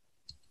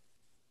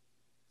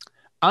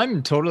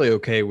 I'm totally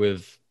okay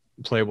with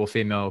playable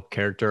female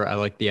character. I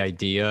like the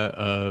idea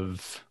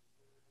of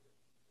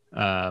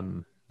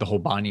the whole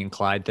Bonnie and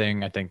Clyde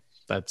thing. I think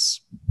I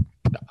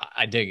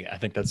dig it. I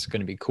think that's going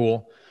to be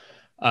cool.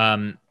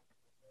 I'm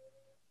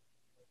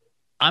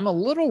a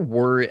little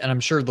worried, and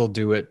I'm sure they'll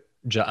do it.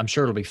 I'm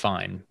sure it'll be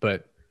fine,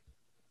 but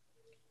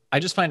I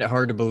just find it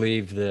hard to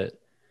believe that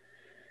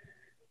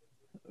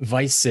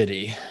Vice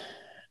City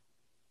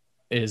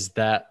is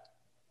that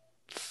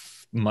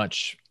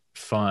much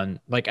fun.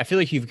 Like, I feel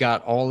like you've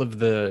got all of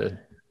the,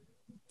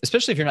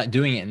 especially if you're not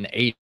doing it in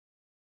the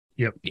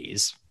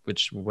 80s,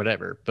 which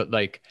whatever, but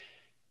like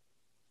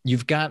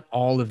you've got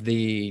all of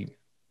the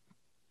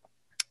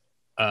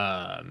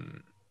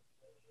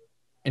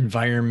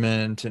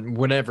environment and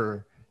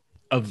whatever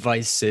of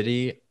Vice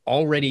City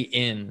already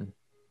in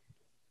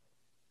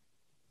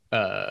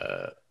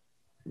GTA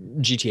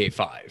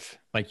 5.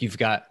 Like, you've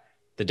got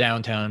the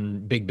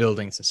downtown big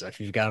buildings and stuff.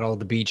 You've got all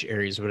the beach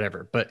areas,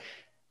 whatever. But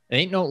there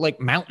ain't no like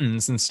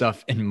mountains and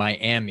stuff in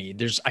Miami.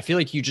 I feel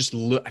like you just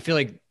look. I feel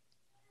like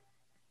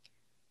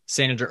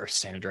San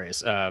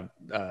Andreas,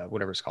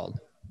 whatever it's called,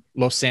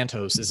 Los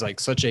Santos is like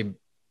such a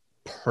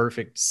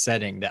perfect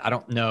setting that I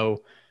don't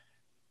know.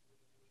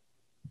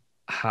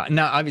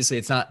 Now, obviously,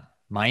 it's not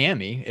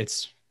Miami.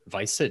 It's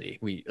Vice City,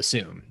 we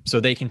assume. So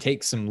they can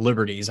take some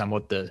liberties on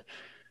what the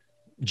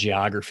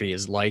geography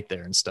is like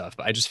there and stuff.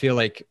 But I just feel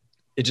like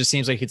it just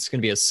seems like it's going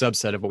to be a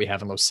subset of what we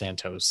have in Los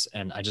Santos.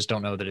 And I just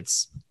don't know that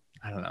it's,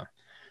 I don't know.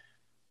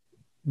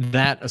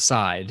 That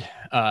aside,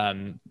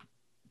 I'm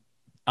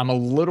a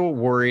little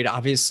worried.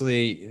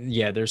 Obviously,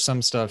 yeah, there's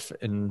some stuff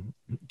in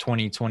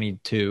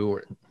 2022,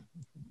 or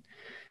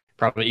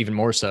probably even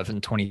more stuff in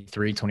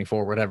 23,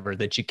 24, whatever,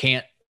 that you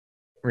can't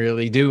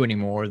really do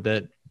anymore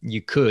that you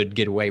could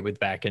get away with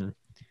back in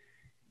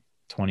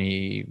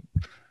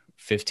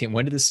 2015.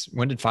 When did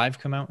 5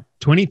 come out?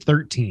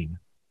 2013.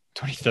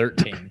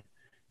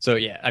 So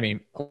yeah, I mean,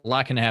 a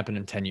lot can happen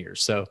in 10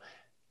 years. So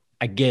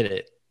I get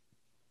it,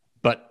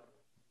 but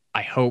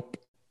I hope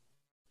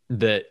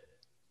that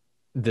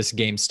this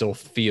game still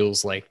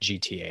feels like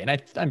GTA,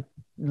 and I'm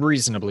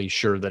reasonably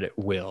sure that it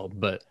will,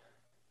 but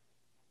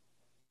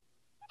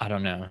I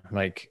don't know.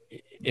 Like,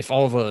 if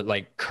all the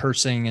like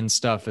cursing and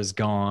stuff is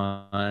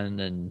gone,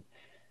 and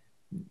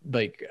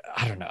like,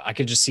 I don't know, I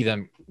could just see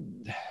them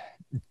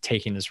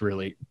taking this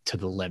really to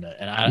the limit,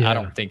 and I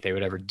don't think they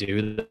would ever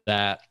do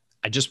that.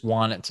 I just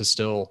want it to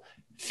still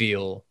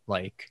feel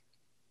like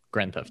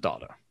Grand Theft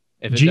Auto.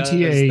 If it GTA,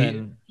 does,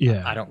 then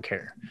I don't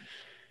care.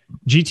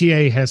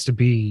 GTA has to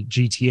be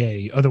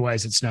GTA,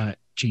 otherwise it's not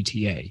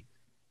GTA.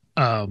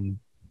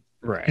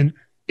 Right. And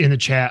in the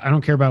chat, I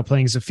don't care about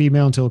playing as a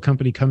female until a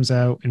company comes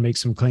out and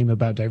makes some claim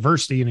about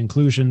diversity and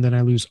inclusion. Then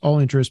I lose all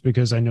interest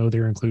because I know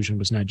their inclusion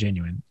was not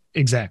genuine.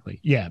 Exactly.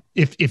 Yeah.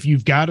 If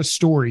you've got a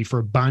story for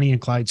a Bonnie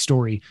and Clyde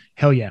story,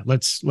 hell yeah,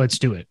 let's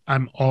do it.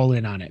 I'm all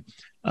in on it.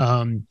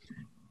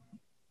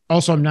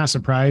 Also, I'm not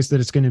surprised that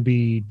it's going to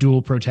be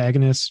dual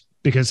protagonists,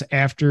 because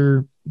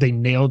after they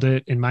nailed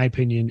it, in my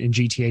opinion, in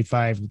GTA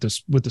 5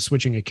 with the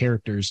switching of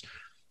characters,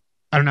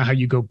 I don't know how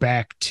you go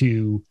back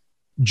to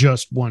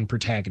just one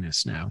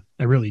protagonist now.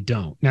 I really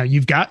don't. Now,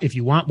 if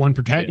you want one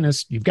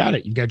protagonist, you've got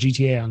it. You've got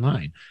GTA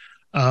Online.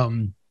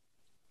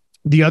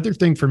 The other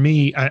thing for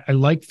me, I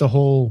like the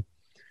whole,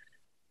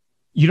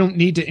 you don't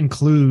need to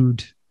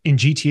include in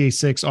GTA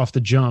 6 off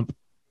the jump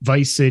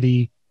Vice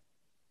City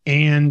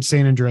and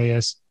San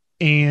Andreas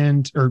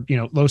or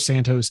Los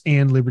Santos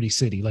and Liberty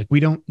City. Like, we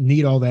don't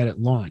need all that at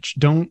launch.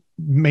 Don't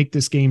make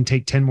this game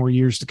take 10 more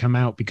years to come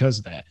out because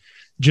of that.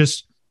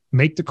 Just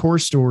make the core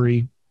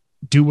story,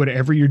 do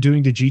whatever you're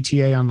doing to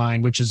GTA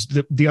Online, which is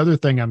the other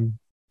thing I'm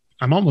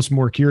almost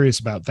more curious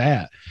about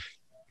that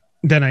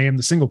than I am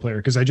the single player,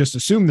 because I just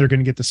assume they're going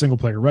to get the single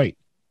player right.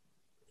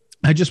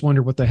 I just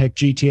wonder what the heck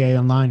GTA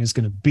Online is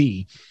going to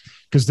be,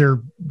 because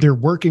they're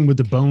working with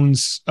the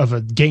bones of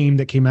a game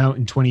that came out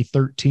in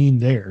 2013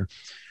 there.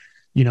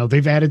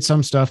 They've added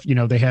some stuff.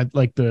 They had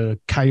like the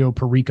Cayo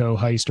Perico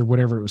heist or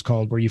whatever it was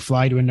called, where you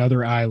fly to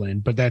another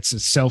island, but that's a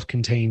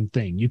self-contained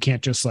thing. You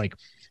can't just like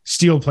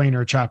steal a plane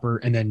or a chopper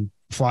and then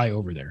fly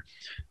over there.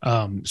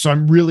 So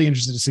I'm really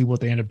interested to see what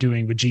they end up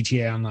doing with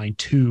GTA Online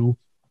 2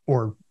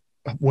 or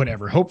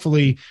whatever.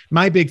 Hopefully,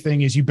 my big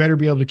thing is you better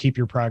be able to keep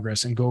your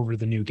progress and go over to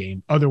the new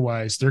game.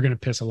 Otherwise, they're going to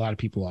piss a lot of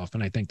people off,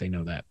 and I think they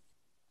know that.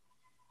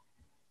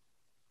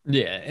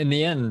 Yeah, in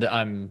the end,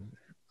 I'm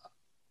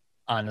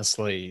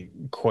honestly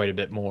quite a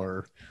bit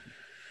more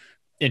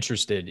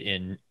interested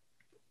in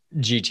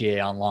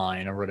GTA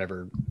Online or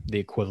whatever the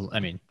equivalent.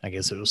 I mean, I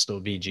guess it'll still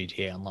be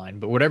GTA Online,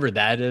 but whatever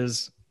that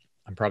is,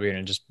 I'm probably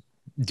going to just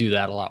do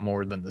that a lot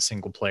more than the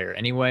single player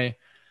anyway.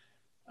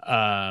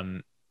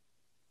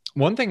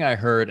 One thing I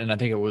heard, and I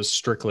think it was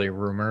strictly a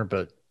rumor,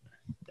 but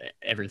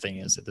everything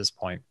is at this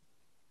point,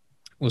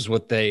 was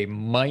what they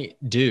might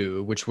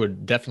do, which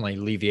would definitely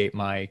alleviate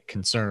my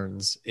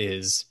concerns,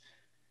 is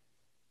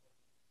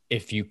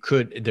if you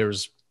could,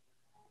 there's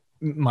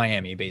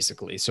Miami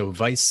basically, so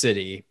Vice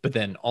City, but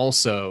then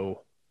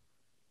also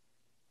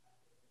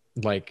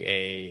like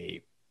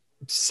a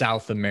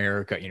South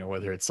America,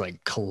 whether it's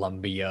like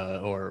Colombia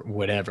or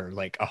whatever,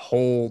 like a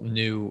whole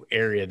new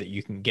area that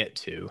you can get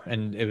to.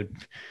 And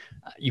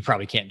you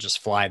probably can't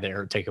just fly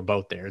there or take a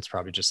boat there. It's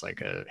probably just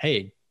like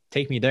hey,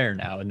 take me there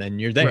now, and then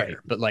you're there. Right.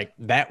 But like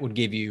that would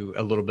give you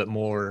a little bit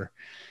more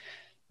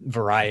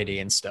variety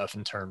and stuff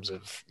in terms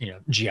of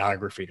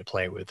geography to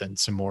play with, and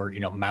some more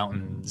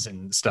mountains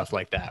and stuff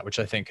like that, which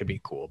I think could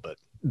be cool. But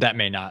that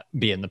may not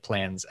be in the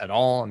plans at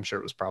all. I'm sure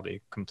it was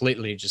probably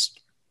completely just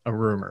a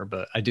rumor,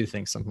 but I do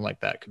think something like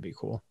that could be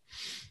cool.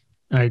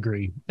 I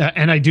agree,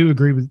 and I do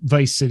agree with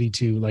Vice City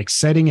too. Like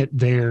setting it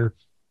there,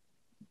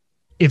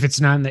 if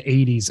it's not in the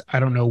 80s, I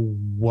don't know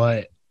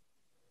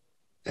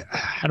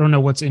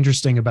what's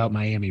interesting about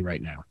Miami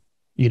right now.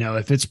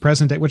 If it's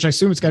present day, which I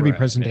assume it's got to be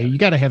present day, you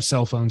got to have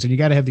cell phones and you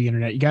got to have the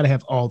internet. You got to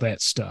have all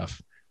that stuff.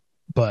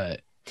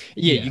 But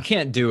yeah, you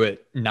can't do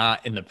it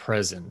not in the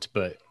present,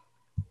 but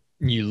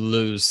you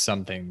lose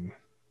something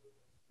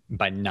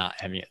by not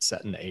having it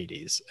set in the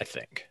 80s, I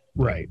think.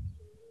 Right.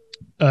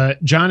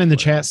 John in the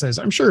chat says,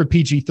 I'm sure a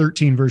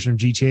PG-13 version of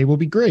GTA will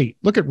be great.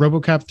 Look at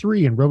RoboCop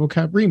 3 and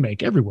RoboCop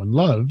Remake. Everyone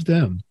loved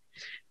them.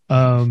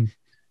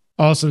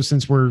 Also,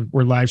 since we're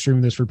live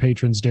streaming this for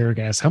patrons, Derek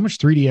asks, how much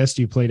 3DS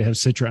do you play to have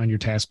Citra on your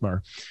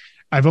taskbar?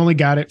 I've only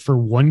got it for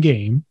one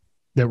game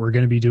that we're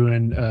going to be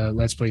doing a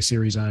Let's Play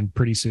series on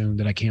pretty soon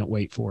that I can't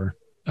wait for.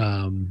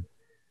 And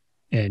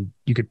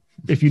you could,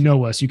 if you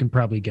know us, you can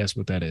probably guess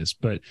what that is.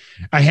 But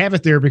I have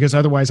it there because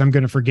otherwise I'm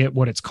going to forget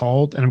what it's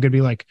called. And I'm going to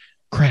be like,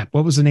 crap,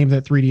 what was the name of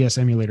that 3DS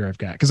emulator I've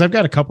got? Because I've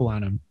got a couple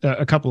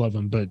of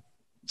them, but it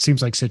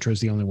seems like Citra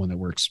is the only one that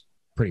works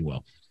pretty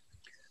well.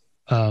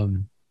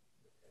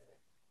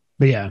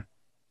 But yeah,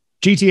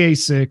 GTA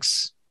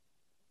 6,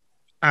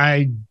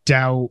 I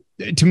doubt,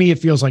 to me, it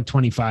feels like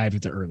 25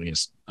 at the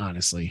earliest,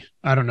 honestly.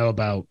 I don't know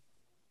about,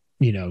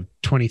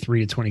 23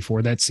 to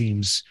 24. That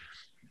seems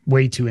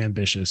way too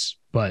ambitious,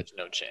 but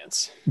no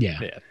chance. Yeah.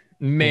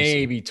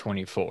 Maybe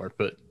 24,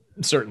 but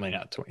certainly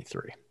not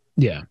 23.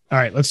 Yeah. All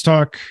right. Let's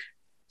talk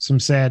some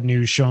sad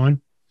news,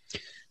 Sean.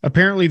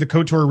 Apparently the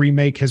KOTOR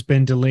remake has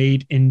been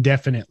delayed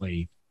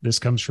indefinitely. This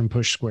comes from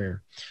Push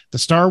Square. The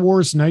Star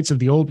Wars Knights of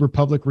the Old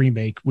Republic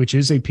remake, which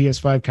is a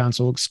PS5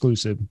 console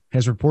exclusive,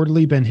 has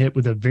reportedly been hit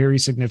with a very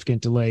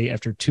significant delay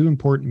after two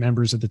important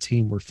members of the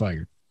team were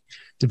fired.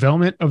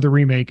 Development of the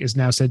remake is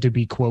now said to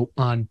be, quote,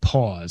 on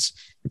pause,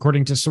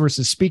 according to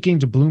sources speaking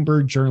to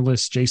Bloomberg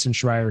journalist Jason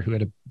Schreier, who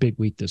had a big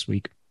week this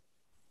week.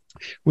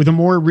 With a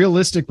more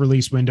realistic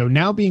release window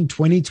now being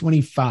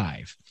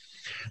 2025,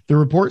 the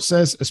report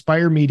says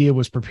Aspire Media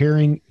was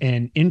preparing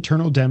an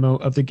internal demo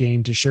of the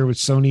game to share with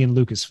Sony and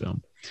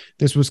Lucasfilm.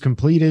 This was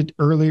completed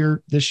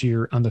earlier this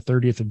year on the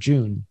 30th of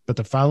June, but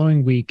the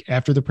following week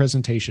after the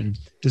presentation,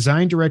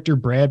 design director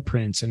Brad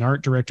Prince and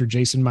art director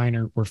Jason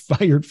Miner were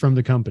fired from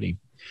the company.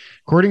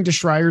 According to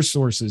Schreier's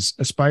sources,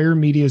 Aspire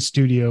Media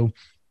studio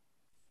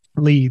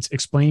leads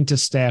explained to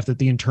staff that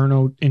the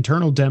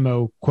internal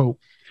demo, quote,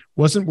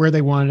 wasn't where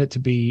they wanted it to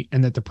be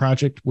and that the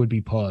project would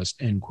be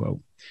paused, end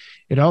quote.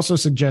 It also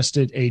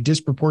suggested a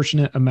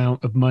disproportionate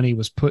amount of money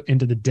was put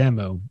into the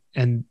demo,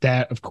 and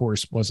that, of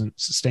course, wasn't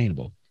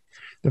sustainable.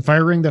 The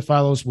firing that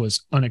follows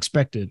was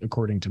unexpected,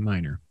 according to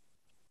Miner.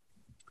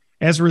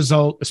 As a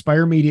result,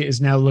 Aspire Media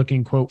is now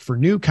looking, quote, for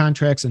new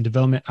contracts and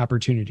development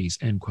opportunities,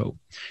 end quote.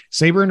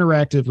 Saber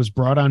Interactive was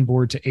brought on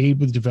board to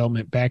aid with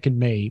development back in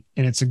May,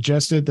 and it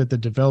suggested that the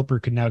developer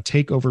could now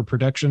take over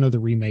production of the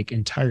remake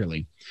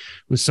entirely.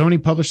 With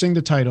Sony publishing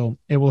the title,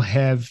 it will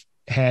have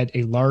had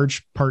a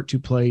large part to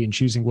play in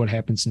choosing what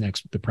happens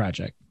next with the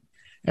project.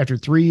 After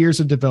 3 years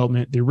of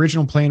development, the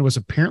original plan was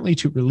apparently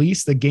to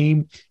release the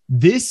game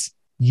this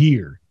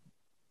year.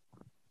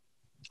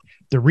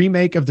 The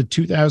remake of the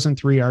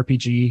 2003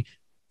 RPG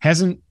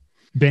hasn't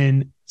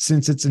been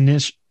since its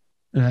initial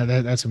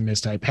that's a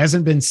mistype.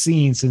 Hasn't been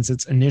seen since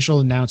its initial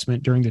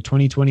announcement during the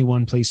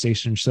 2021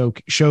 PlayStation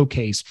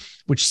showcase,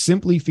 which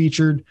simply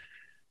featured,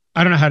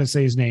 I don't know how to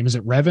say his name. Is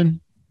it Revan?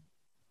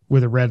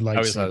 With a red lightsaber. I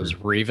always thought it was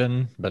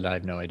Revan, but I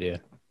have no idea.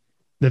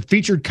 That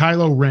featured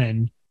Kylo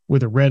Ren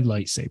with a red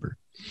lightsaber.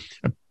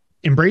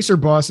 Embracer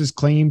bosses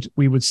claimed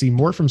we would see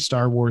more from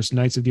Star Wars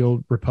Knights of the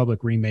Old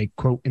Republic remake,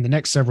 quote, in the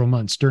next several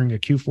months during a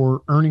Q4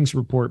 earnings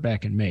report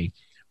back in May.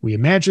 We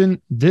imagine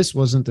this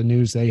wasn't the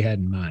news they had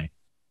in mind.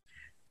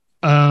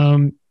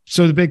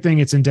 So the big thing,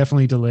 it's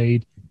indefinitely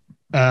delayed.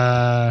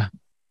 This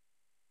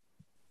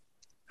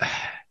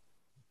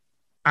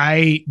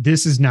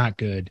is not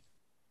good.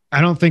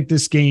 I don't think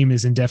this game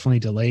is indefinitely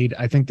delayed.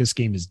 I think this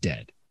game is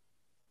dead.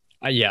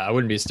 Yeah, I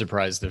wouldn't be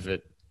surprised if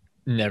it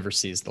never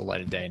sees the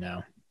light of day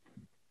now.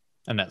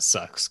 And that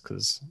sucks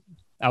because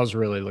I was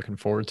really looking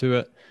forward to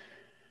it.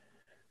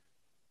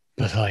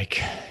 But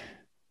like,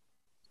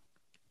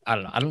 I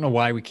don't know. I don't know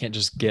why we can't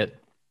just get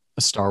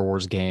a Star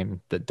Wars game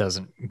that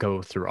doesn't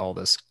go through all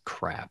this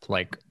crap.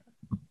 Like,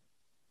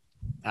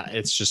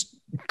 it's just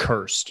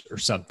cursed or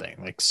something.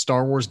 Like,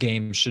 Star Wars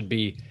games should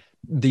be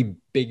the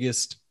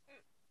biggest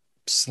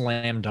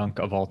slam dunk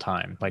of all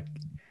time. Like,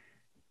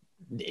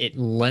 it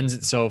lends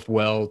itself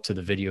well to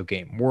the video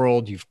game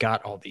world. You've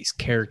got all these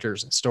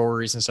characters and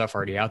stories and stuff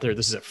already out there.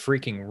 This is a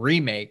freaking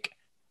remake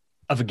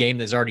of a game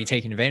that's already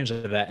taken advantage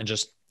of that and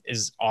just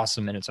is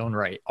awesome in its own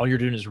right. All you're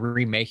doing is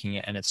remaking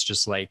it, and it's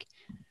just like,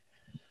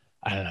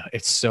 I don't know.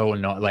 It's so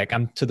annoying. Like,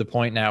 I'm to the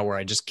point now where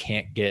I just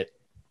can't get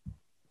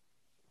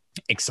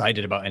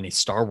excited about any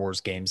Star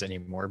Wars games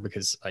anymore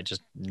because I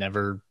just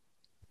never.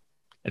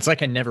 It's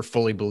like I never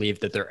fully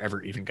believed that they're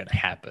ever even going to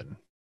happen.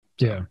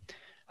 So, yeah,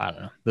 I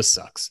don't know. This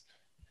sucks.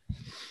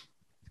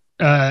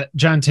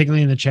 John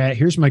Tigley in the chat.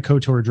 Here's my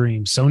KOTOR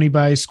dream. Sony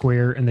buys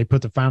Square and they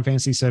put the Final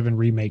Fantasy VII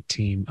remake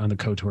team on the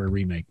KOTOR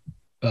remake.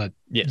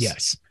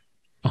 Yes,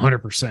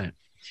 100%.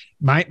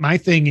 My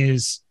thing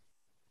is,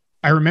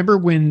 I remember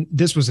when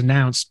this was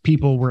announced,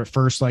 people were at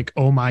first like,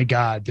 oh my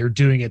God, they're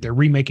doing it. They're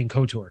remaking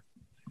KOTOR.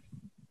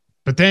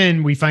 But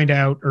then we find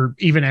out, or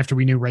even after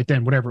we knew right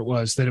then, whatever it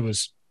was, that it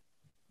was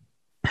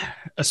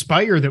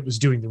Aspire that was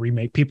doing the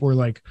remake. People were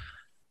like,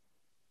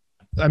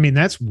 I mean,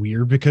 that's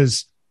weird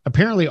because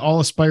apparently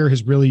all Aspire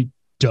has really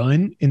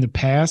done in the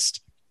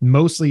past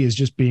mostly is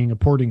just being a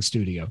porting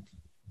studio.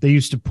 They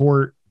used to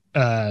port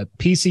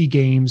PC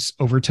games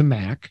over to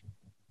Mac,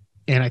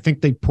 and I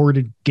think they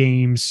ported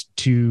games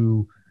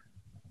to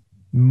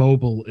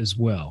mobile as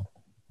well.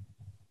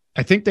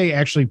 I think they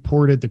actually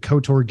ported the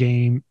KOTOR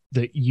game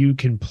that you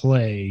can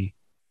play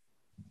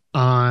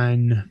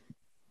on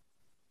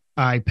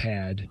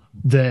iPad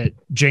that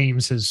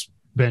James has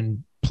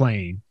been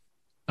playing.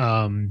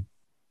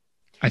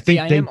 I think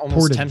I am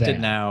almost tempted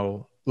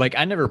now. Like,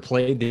 I never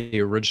played the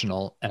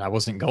original and I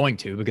wasn't going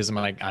to because I'm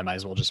like, I might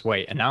as well just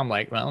wait. And now I'm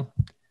like, well,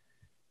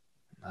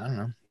 I don't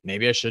know.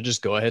 Maybe I should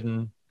just go ahead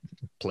and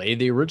play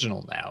the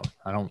original now.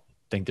 I don't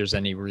think there's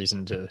any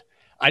reason to.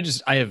 I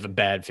have a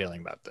bad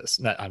feeling about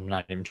this. I'm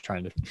not even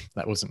trying to.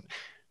 I wasn't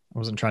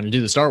trying to do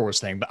the Star Wars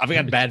thing, but I've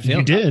got a bad feeling.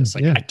 You did. About this.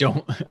 Like, yeah.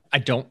 I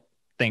don't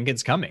think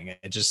it's coming.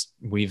 It just,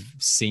 we've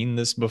seen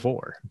this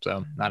before.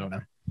 So I don't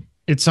know.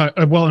 It's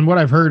well, and what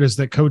I've heard is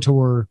that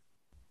KOTOR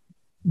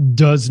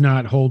does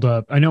not hold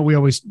up. I know we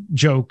always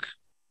joke.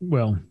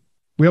 Well,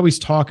 we always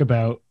talk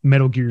about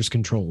Metal Gear's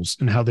controls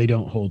and how they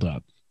don't hold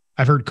up.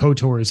 I've heard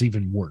KOTOR is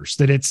even worse,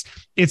 that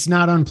it's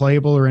not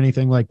unplayable or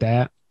anything like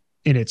that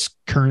in its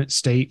current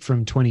state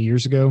from 20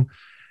 years ago,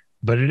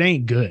 but it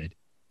ain't good.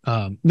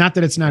 Not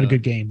that it's not a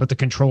good game, but the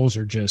controls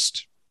are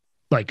just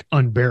like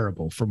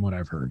unbearable from what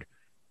I've heard.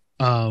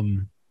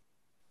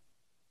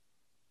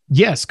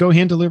 Yes, go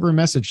hand deliver a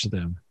message to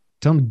them.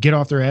 Tell them to get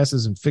off their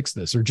asses and fix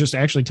this, or just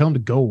actually tell them to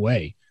go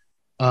away.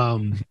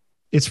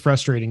 It's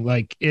frustrating.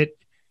 Like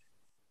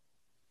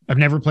I've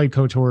never played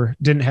KOTOR,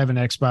 didn't have an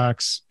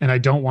Xbox, and I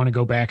don't want to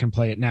go back and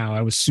play it now.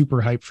 I was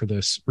super hyped for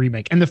this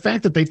remake. And the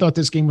fact that they thought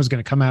this game was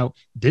going to come out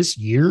this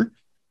year,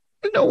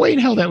 no way in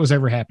hell that was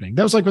ever happening.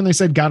 That was like when they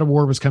said God of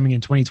War was coming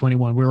in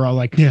 2021. We were all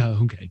like, yeah,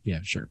 okay, yeah,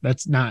 sure.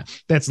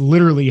 That's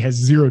literally has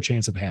zero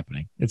chance of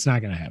happening. It's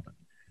not going to happen.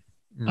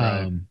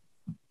 Right.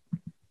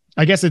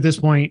 I guess at this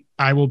point,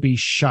 I will be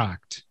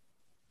shocked,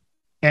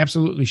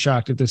 absolutely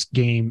shocked if this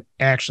game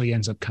actually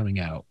ends up coming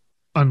out,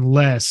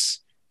 unless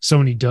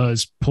Sony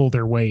does pull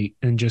their weight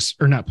and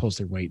just, or not pulls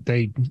their weight.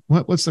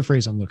 What's the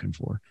phrase I'm looking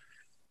for?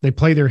 They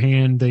play their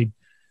hand. They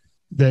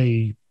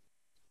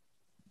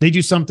They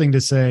do something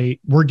to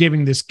say, we're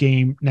giving this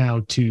game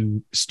now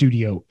to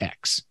Studio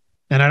X.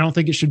 And I don't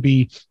think it should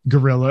be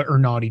Guerrilla or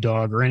Naughty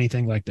Dog or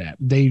anything like that.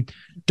 They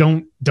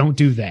don't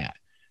do that.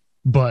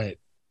 But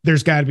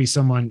there's got to be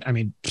someone. I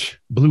mean,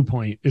 Blue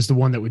Point is the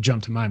one that would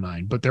jump to my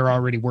mind, but they're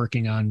already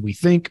working on, we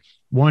think,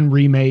 one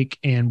remake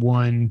and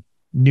one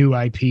new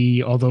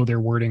IP, although their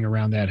wording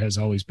around that has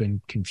always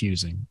been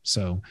confusing.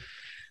 So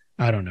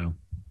I don't know.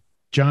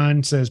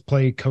 John says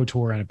play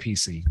KOTOR on a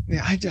PC.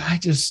 Yeah, I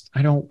just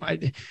don't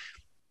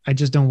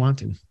want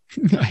to.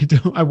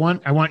 I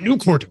want new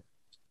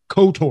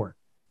KOTOR,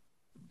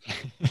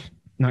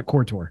 not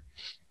KOTOR.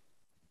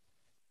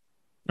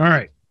 All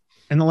right.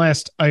 And the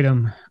last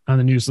item on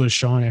the news list,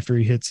 Sean, after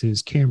he hits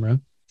his camera,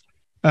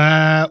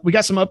 we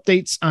got some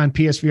updates on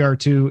PSVR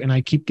 2, and I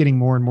keep getting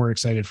more and more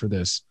excited for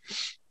this.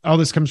 All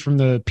this comes from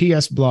the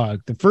PS blog.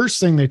 The first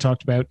thing they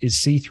talked about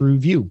is see-through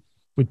view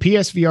with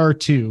PSVR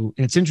 2.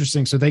 And it's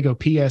interesting. So they go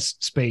PS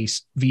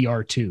space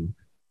VR 2.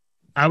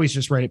 I always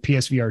just write it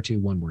PSVR 2,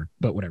 one word,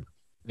 but whatever.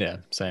 Yeah,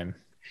 same.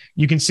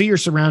 You can see your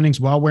surroundings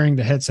while wearing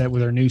the headset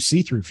with our new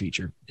see-through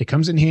feature. It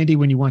comes in handy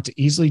when you want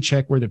to easily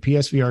check where the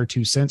PSVR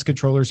 2 Sense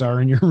controllers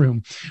are in your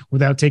room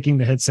without taking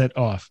the headset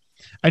off.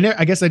 I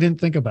guess I didn't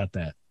think about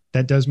that.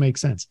 That does make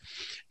sense.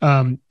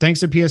 Thanks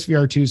to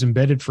PSVR 2's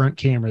embedded front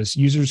cameras,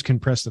 users can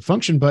press the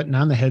function button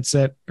on the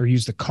headset or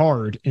use the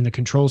card in the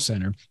control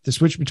center to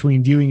switch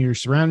between viewing your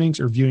surroundings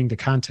or viewing the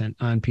content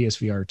on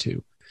PSVR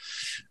 2.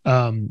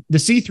 The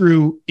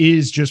see-through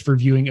is just for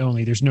viewing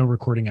only. There's no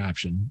recording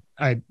option.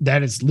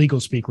 That is legal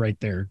speak right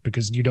there,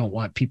 because you don't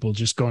want people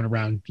just going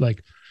around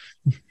like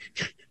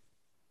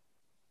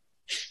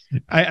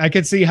I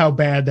could see how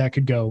bad that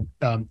could go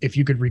if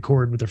you could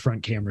record with the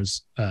front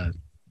cameras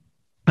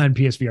on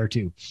PSVR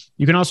 2.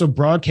 You can also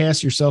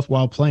broadcast yourself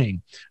while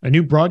playing. A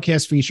new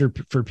broadcast feature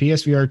for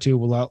PSVR 2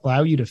 will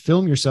allow you to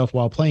film yourself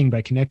while playing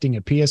by connecting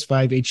a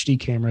PS5 HD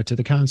camera to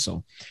the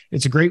console.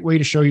 It's a great way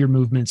to show your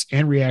movements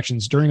and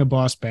reactions during a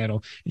boss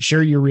battle and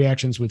share your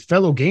reactions with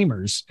fellow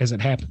gamers as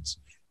it happens.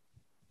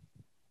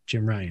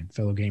 Jim Ryan,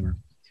 fellow gamer.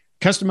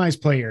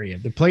 Customized play area.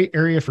 The play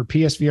area for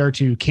PSVR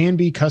 2 can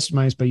be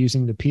customized by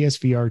using the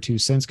PSVR 2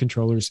 Sense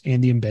controllers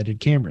and the embedded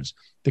cameras.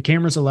 The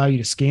cameras allow you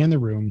to scan the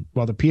room,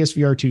 while the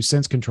PSVR 2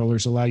 Sense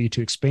controllers allow you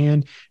to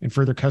expand and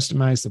further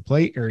customize the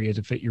play area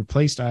to fit your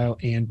play style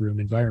and room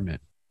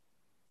environment.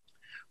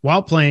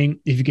 While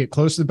playing, if you get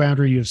close to the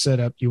boundary you have set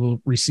up, you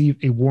will receive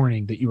a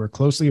warning that you are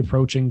closely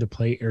approaching the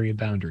play area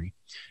boundary.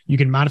 You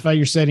can modify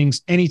your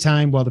settings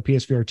anytime while the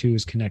PSVR 2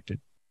 is connected.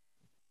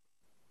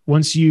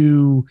 Once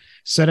you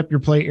set up your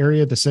play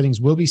area, the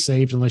settings will be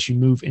saved unless you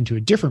move into a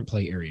different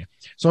play area.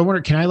 So I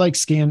wonder, can I like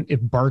scan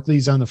if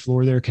Barkley's on the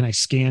floor there? Can I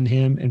scan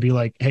him and be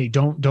like, hey,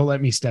 don't let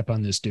me step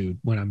on this dude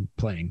when I'm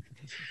playing?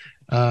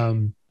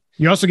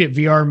 You also get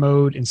VR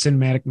mode and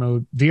cinematic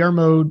mode. VR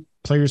mode,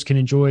 players can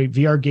enjoy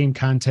VR game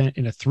content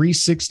in a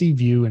 360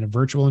 view in a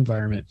virtual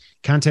environment.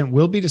 Content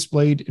will be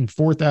displayed in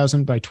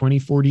 4000 by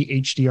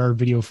 2040 HDR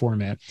video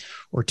format,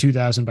 or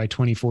 2000 by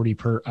 2040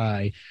 per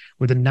eye,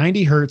 with a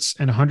 90 hertz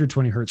and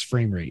 120 hertz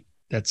frame rate.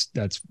 That's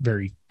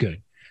very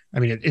good. I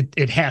mean,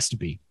 it has to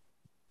be.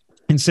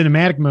 In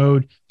cinematic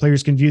mode,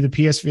 players can view the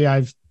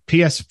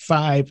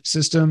PS5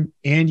 system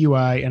and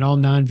UI and all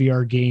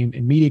non-VR game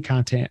and media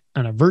content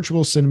on a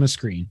virtual cinema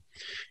screen.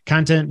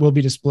 Content will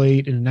be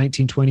displayed in a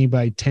 1920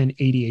 by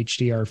 1080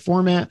 HDR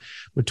format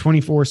with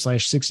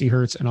 24/60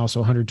 hertz and also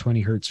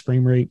 120 hertz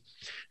frame rate.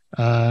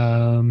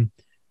 And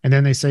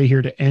then they say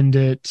here to end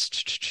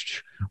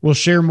it, we'll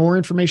share more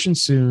information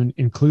soon,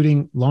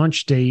 including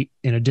launch date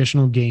and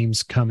additional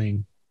games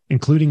coming,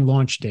 including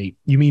launch date.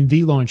 You mean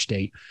the launch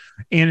date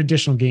and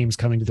additional games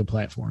coming to the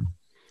platform.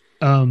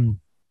 A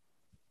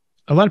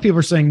lot of people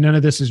are saying none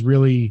of this is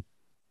really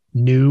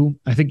new.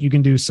 I think you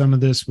can do some of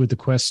this with the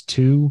Quest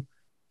 2.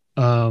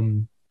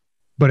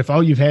 But if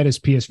all you've had is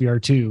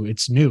PSVR 2,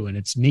 it's new and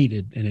it's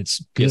needed and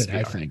it's good, PSVR.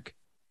 I think.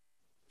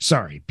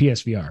 Sorry,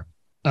 PSVR.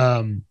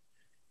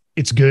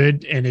 It's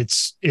good, and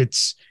it's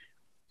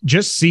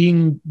just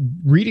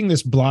reading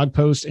this blog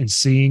post and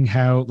seeing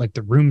how like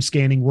the room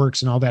scanning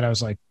works and all that. I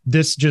was like,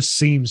 this just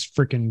seems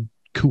freaking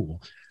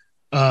cool.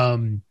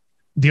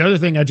 The other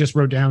thing I just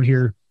wrote down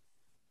here,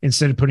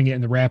 instead of putting it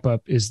in the wrap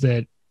up, is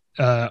that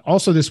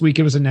also this week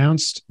it was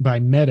announced by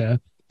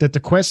Meta that the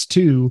Quest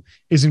 2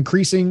 is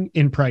increasing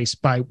in price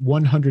by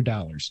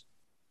 $100.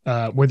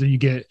 Whether you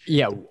get...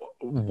 Yeah,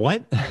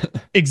 what?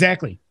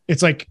 Exactly.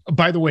 It's like,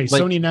 by the way,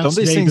 like, Sony announced...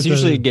 Don't these things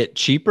usually get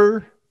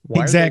cheaper?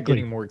 Why exactly. are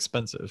they getting more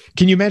expensive?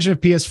 Can you imagine if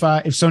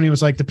Sony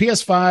was like, the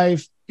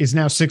PS5 is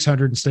now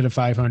 $600 instead of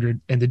 $500,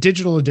 and the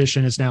digital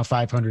edition is now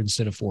 $500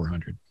 instead of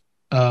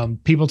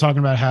 $400? People talking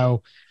about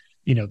how,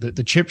 you know,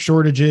 the chip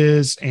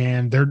shortages,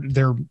 and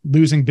they're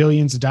losing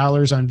billions of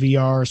dollars on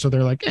VR. So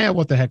they're like,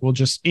 what the heck? We'll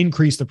just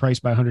increase the price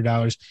by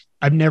 $100.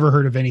 I've never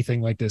heard of anything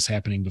like this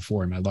happening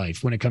before in my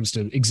life when it comes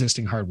to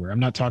existing hardware. I'm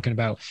not talking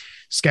about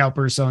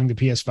scalpers selling the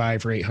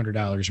PS5 for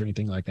 $800 or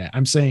anything like that.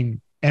 I'm saying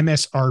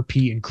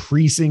MSRP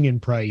increasing in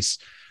price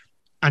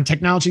on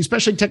technology,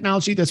 especially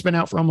technology that's been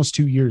out for almost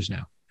 2 years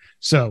now.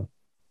 So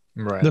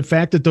Right. The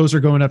fact that those are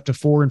going up to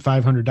 $400 and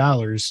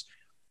 $500,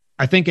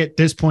 I think at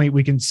this point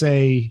we can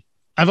say,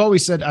 I've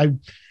always said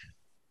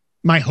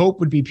my hope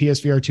would be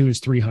PSVR 2 is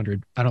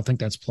 300. I don't think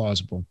that's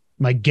plausible.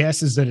 My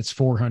guess is that it's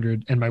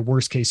 400, and my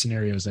worst case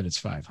scenario is that it's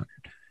 500.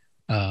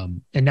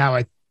 And now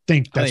I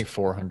think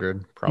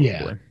 400 probably.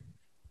 Yeah.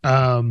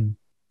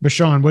 But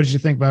Sean, what did you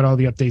think about all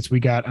the updates we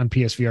got on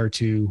PSVR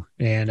 2,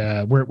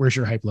 and where's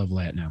your hype level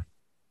at now?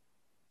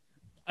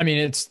 I mean,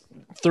 it's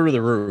through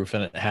the roof,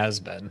 and it has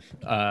been.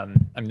 I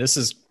mean, this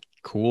is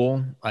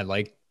cool. I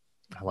like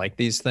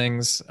these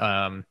things.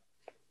 I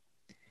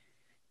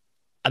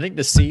think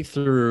the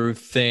see-through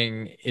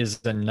thing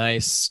is a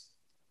nice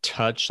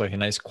touch, like a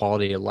nice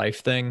quality of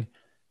life thing.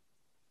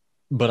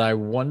 But I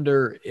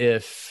wonder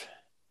if,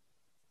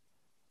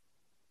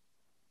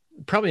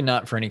 probably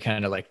not for any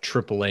kind of like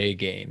AAA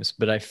games,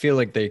 but I feel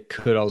like they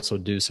could also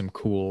do some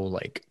cool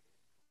like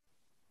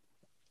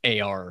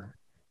AR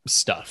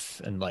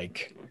stuff. And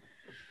like,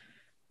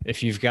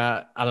 if you've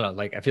got, I don't know,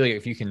 like I feel like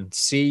if you can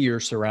see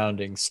your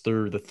surroundings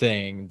through the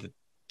thing,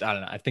 I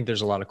don't know. I think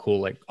there's a lot of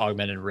cool like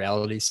augmented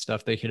reality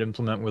stuff they could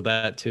implement with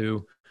that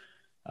too.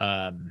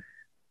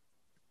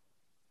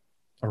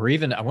 Or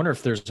even, I wonder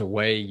if there's a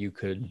way you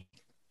could,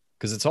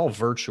 because it's all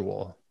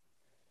virtual.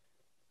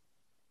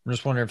 I'm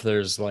just wondering if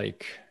there's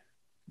like,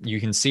 you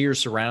can see your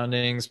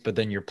surroundings, but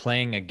then you're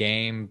playing a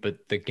game, but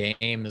the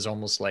game is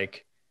almost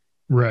like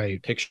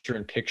right picture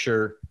in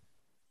picture.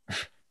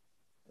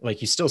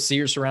 Like you still see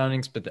your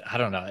surroundings, but I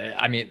don't know.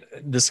 I mean,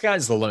 the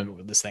sky's the limit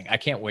with this thing. I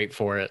can't wait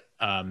for it.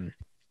 And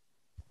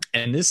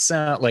this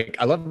like,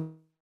 I love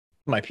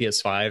my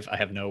PS5. I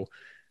have no,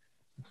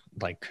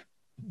 like,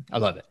 I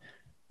love it.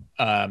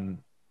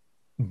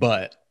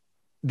 But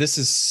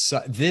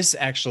this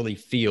actually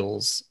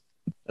feels,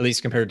 at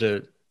least compared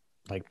to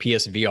like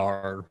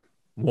PSVR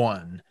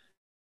 1,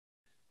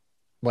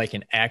 like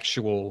an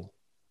actual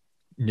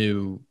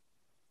new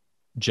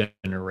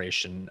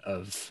generation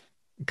of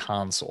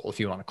console, if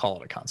you want to call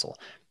it a console.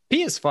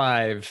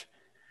 PS5,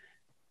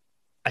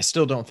 I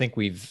still don't think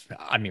we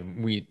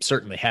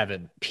certainly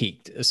haven't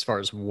peaked as far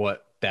as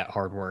what that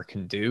hardware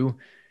can do.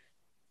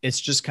 It's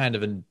just kind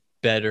of a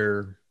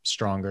better,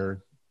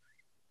 stronger,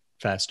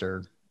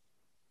 faster.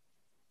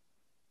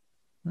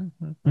 I'm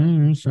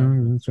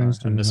missing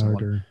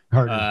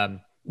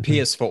one.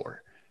 PS4.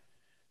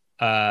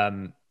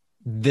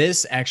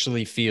 This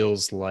actually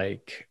feels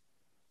like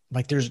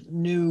there's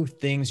new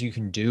things you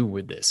can do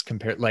with this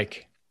compared,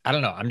 like, I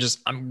don't know.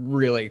 I'm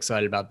really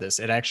excited about this.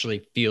 It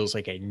actually feels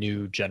like a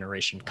new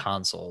generation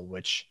console,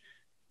 which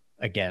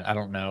again, I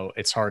don't know.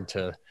 It's hard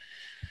to,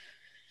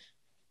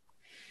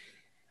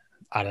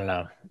 I don't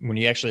know. When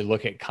you actually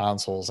look at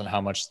consoles and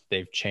how much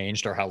they've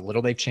changed or how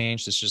little they've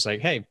changed, it's just like,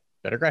 hey,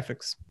 better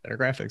graphics.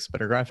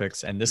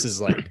 And this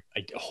is like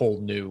a whole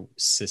new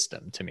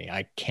system to me.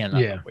 I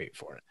cannot wait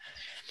for it.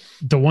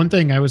 The one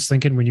thing I was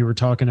thinking when you were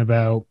talking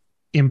about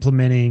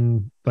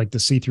implementing like the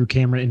see-through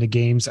camera into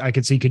games, I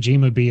could see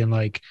Kojima being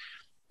like,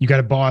 you got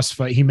a boss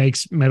fight, he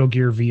makes Metal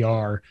Gear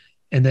VR,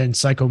 and then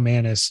Psycho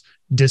Mantis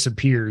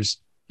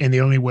disappears, and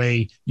the only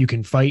way you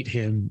can fight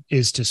him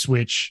is to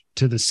switch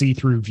to the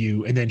see-through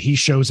view, and then he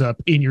shows up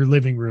in your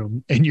living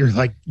room, and you're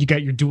like, you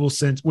got your dual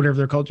sense, whatever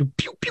they're called,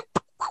 pew, pew.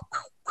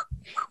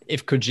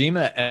 If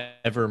Kojima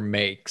ever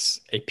makes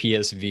a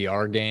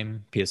PSVR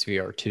game,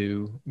 PSVR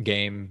 2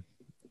 game,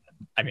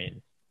 I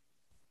mean,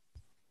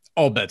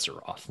 all bets are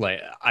off.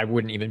 Like, I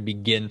wouldn't even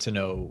begin to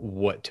know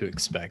what to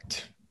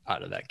expect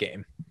out of that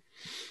game.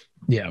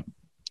 Yeah,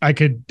 I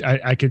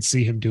could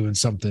see him doing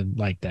something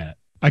like that.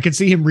 I could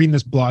see him reading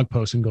this blog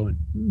post and going,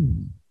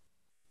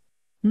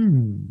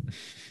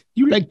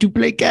 you like to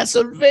play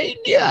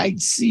Castlevania? I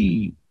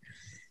see.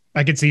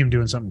 I could see him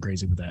doing something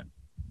crazy with that.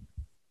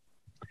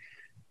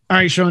 All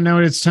right, Sean, now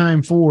it's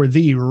time for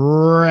the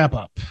wrap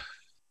up.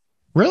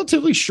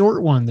 Relatively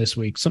short one this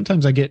week.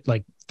 Sometimes I get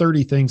like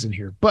 30 things in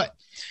here, but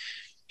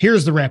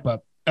here's the wrap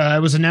up.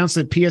 It was announced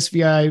that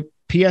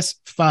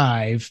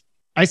PS5,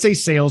 I say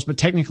sales, but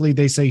technically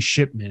they say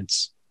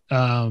shipments.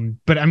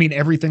 But I mean,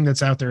 everything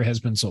that's out there has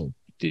been sold.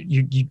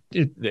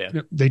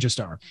 They just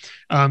are.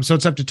 So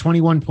it's up to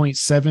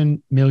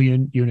 21.7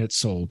 million units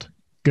sold.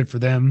 Good for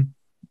them.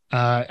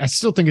 I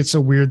still think it's so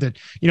weird that,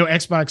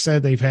 Xbox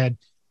said they've had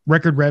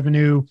record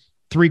revenue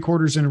 3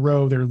 quarters in a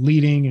row. They're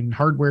leading in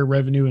hardware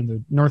revenue in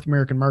the North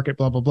American market,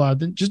 blah, blah, blah.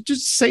 Then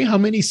just say how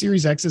many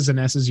Series X's and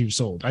S's you've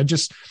sold. I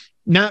just,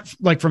 not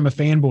like from a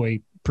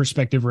fanboy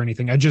perspective or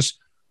anything. I just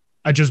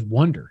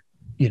wonder,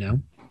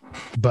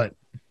 but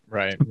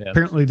right. Yeah.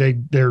 Apparently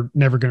they're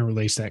never going to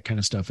release that kind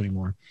of stuff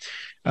anymore.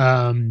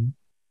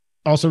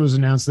 Also, it was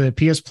announced that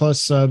PS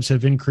Plus subs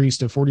have increased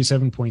to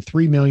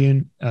 47.3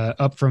 million,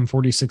 up from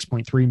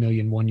 46.3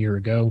 million 1 year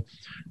ago.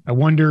 I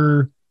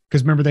wonder,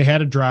 because remember they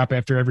had a drop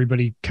after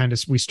everybody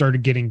we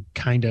started getting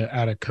kind of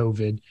out of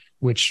COVID,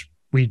 which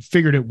we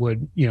figured it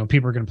would.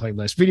 People are going to play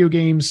less video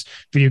games.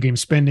 Video game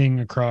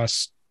spending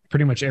across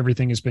pretty much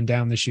everything has been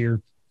down this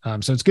year.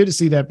 So it's good to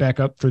see that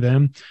back up for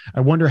them. I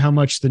wonder how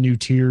much the new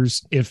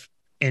tiers, if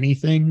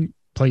anything,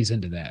 plays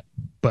into that.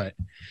 But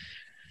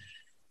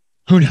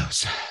Who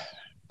knows?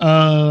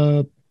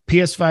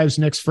 PS5's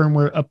next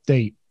firmware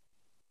update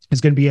is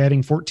going to be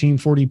adding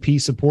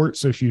 1440p support.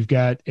 So if you've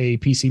got a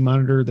PC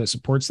monitor that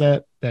supports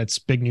that, that's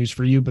big news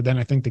for you. But then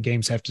I think the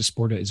games have to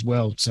support it as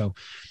well. So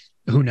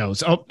who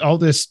knows? All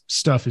this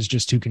stuff is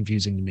just too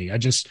confusing to me.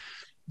 Just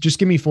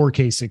give me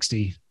 4K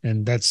 60,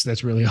 and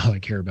that's really all I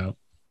care about.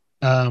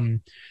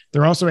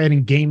 They're also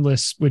adding game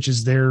lists, which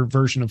is their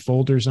version of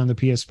folders on the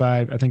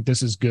PS5. I think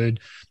this is good.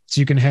 So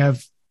you can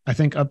have, I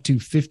think, up to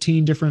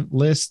 15 different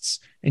lists,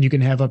 and you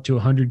can have up to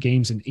 100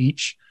 games in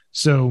each.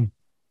 So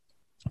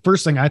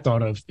first thing I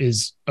thought of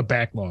is a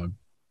backlog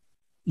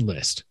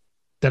list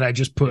that I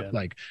just put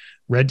like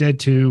Red Dead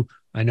 2.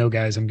 I know,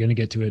 guys, I'm going to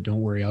get to it.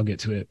 Don't worry, I'll get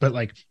to it. But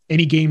like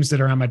any games that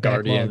are on my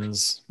backlog,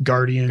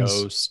 Guardians,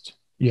 Ghost.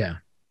 Yeah,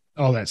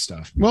 all that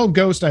stuff. Well,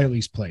 Ghost I at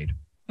least played.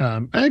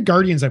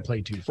 Guardians I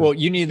played too. Well,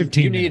 you need a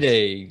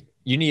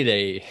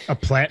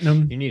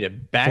platinum. You need a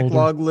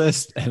backlog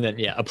list, and then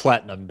a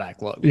platinum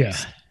backlog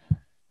list.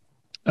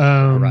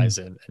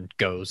 Horizon and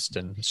Ghost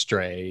and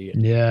Stray.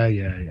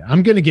 Yeah.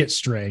 I'm gonna get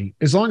Stray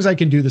as long as I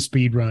can do the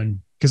speed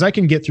run, because I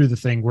can get through the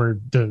thing where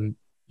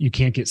you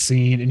can't get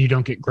seen and you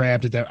don't get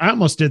grabbed at that. I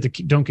almost did the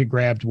don't get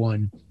grabbed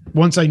one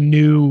once I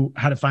knew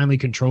how to finally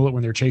control it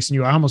when they're chasing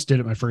you. I almost did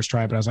it my first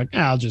try, but I was like,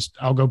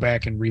 I'll go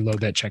back and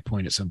reload that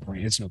checkpoint at some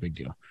point. It's no big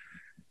deal.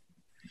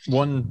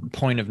 One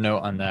point of note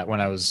on that,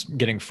 when I was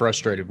getting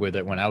frustrated with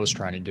it when I was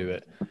trying to do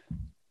it,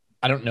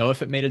 I don't know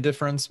if it made a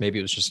difference. Maybe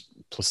it was just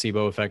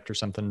placebo effect or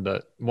something.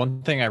 But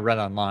one thing I read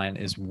online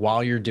is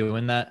while you're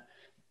doing that,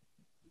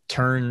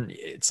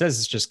 it says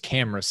it's just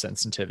camera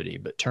sensitivity,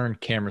 but turn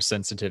camera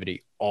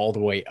sensitivity all the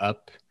way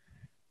up.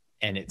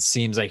 And it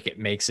seems like it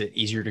makes it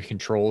easier to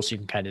control. So you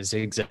can kind of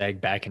zigzag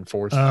back and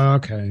forth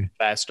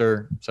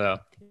faster. So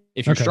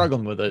if you're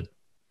struggling with it,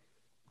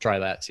 try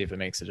that. See if it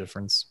makes a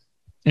difference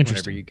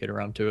whenever you get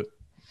around to it.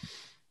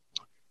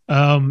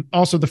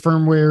 Also, the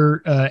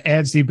firmware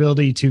adds the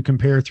ability to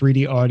compare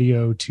 3D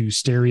audio to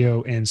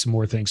stereo and some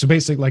more things. So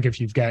basically, like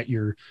if you've got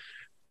your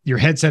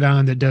headset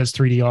on that does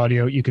 3D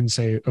audio, you can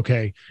say,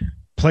 okay,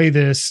 play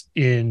this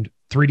in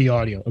 3D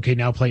audio. Okay,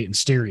 now play it in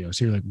stereo.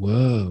 So you're like,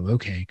 whoa,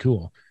 okay,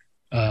 cool.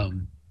 I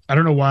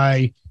don't know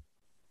why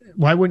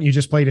wouldn't you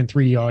just play it in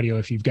 3D audio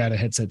if you've got a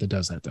headset that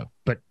does that though?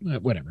 But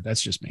whatever,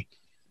 that's just me.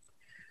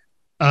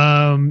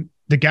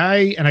 The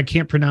guy, and I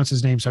can't pronounce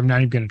his name, so I'm not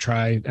even going to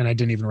try, and I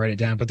didn't even write it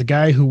down, but the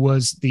guy who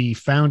was the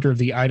founder of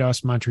the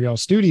Eidos Montreal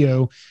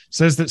studio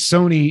says that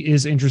Sony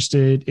is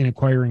interested in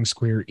acquiring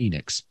Square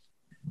Enix.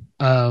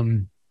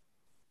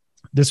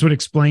 This would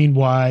explain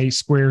why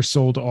Square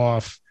sold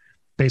off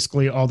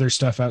basically all their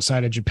stuff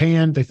outside of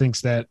Japan. They think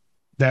that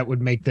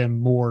would make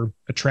them more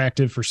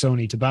attractive for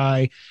Sony to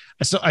buy.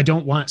 I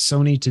don't want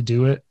Sony to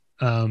do it.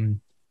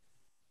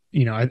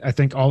 I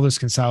think all this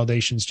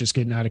consolidation is just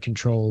getting out of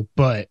control,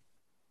 but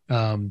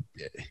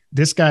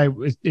this guy,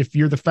 if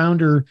you're the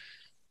founder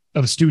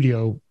of a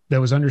studio that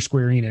was under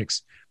Square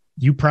Enix,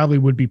 you probably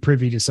would be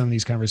privy to some of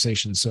these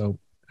conversations. So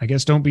I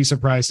guess don't be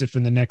surprised if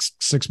in the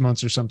next 6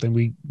 months or something,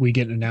 we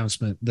get an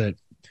announcement that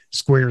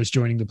Square is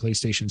joining the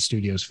PlayStation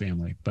Studios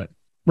family. But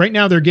right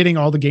now they're getting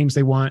all the games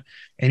they want.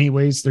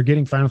 Anyways, they're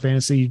getting Final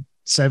Fantasy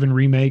 7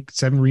 Remake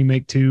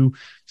 2,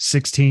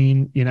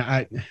 16.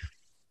 I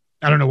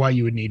don't know why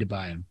you would need to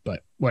buy them,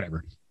 but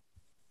whatever.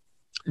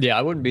 Yeah,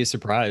 I wouldn't be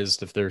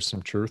surprised if there's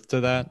some truth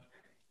to that.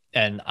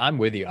 And I'm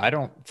with you. I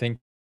don't think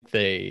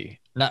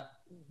not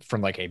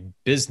from like a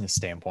business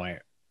standpoint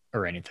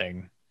or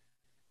anything,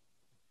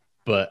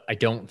 but I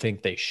don't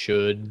think they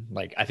should.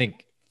 Like, I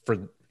think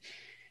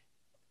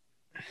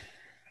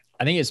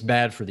it's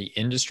bad for the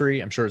industry.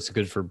 I'm sure it's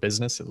good for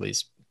business, at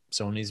least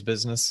Sony's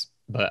business,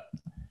 but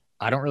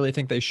I don't really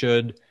think they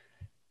should.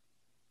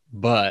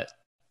 But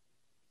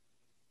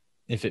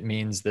if it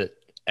means that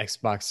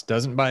Xbox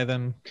doesn't buy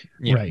them,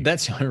 right,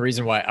 that's the only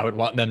reason why I would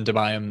want them to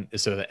buy them,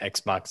 is so that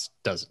Xbox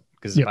doesn't.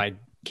 Because if I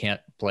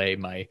can't play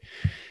my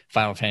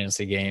Final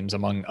Fantasy games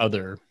among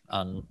other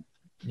on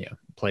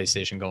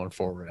PlayStation going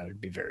forward, I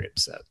would be very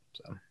upset.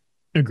 So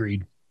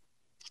agreed.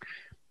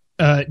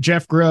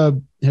 Jeff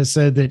Grubb has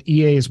said that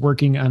EA is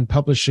working on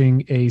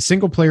publishing a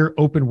single player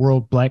open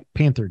world Black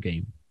Panther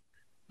game.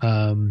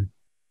 I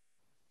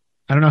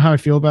don't know how I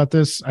feel about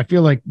this. I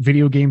feel like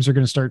video games are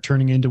going to start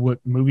turning into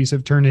what movies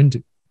have turned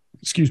into.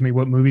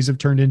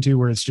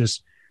 Where it's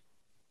just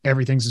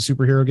everything's a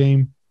superhero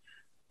game.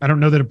 I don't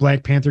know that a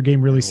Black Panther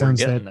game really sounds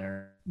that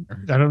there.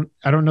 I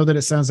don't know that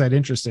it sounds that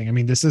interesting. I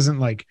mean, this isn't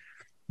like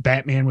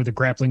Batman with a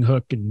grappling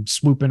hook and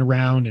swooping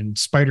around and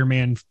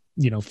Spider-Man,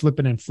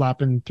 flipping and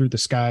flopping through the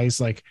skies.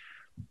 Like,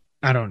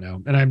 I don't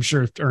know. And I'm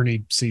sure if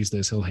Ernie sees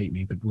this, he'll hate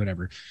me, but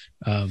whatever.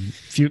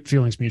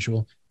 Feelings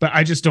mutual. But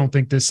I just don't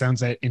think this sounds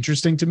that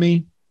interesting to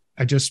me.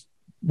 I just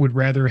would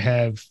rather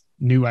have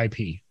new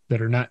IP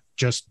that are not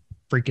just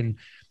freaking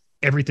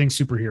everything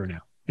superhero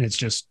now. And it's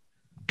just,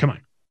 come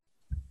on.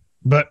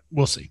 But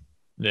we'll see.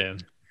 Yeah.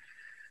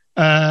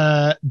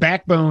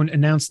 Backbone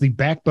announced the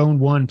Backbone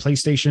 1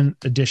 PlayStation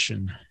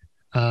Edition.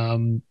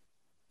 It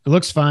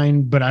looks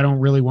fine, but I don't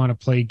really want to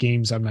play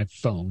games on my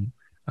phone.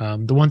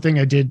 The one thing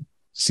I did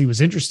see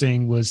what's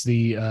interesting was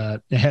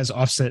it has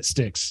offset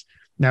sticks.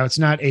 Now it's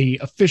not a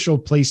official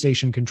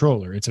PlayStation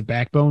controller. It's a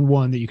Backbone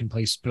One that you can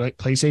play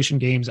PlayStation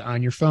games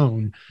on your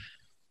phone.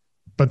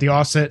 But the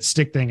offset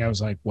stick thing, I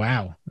was like,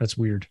 wow, that's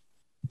weird.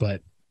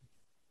 But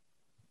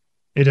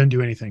it doesn't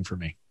do anything for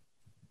me.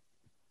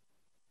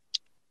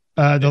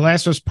 The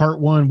Last of Us Part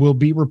 1 will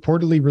be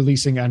reportedly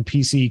releasing on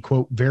PC,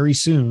 quote, very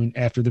soon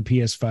after the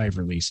PS5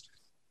 release.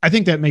 I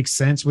think that makes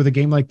sense with a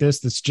game like this.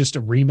 That's just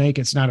a remake.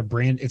 It's not a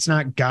brand. It's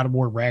not God of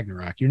War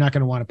Ragnarok. You're not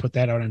going to want to put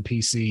that out on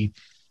PC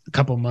a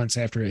couple months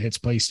after it hits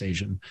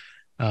PlayStation.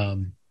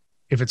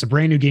 If it's a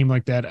brand new game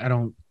like that, I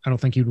don't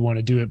think you'd want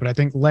to do it. But I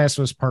think Last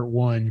of Us Part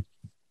 1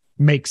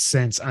 makes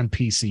sense on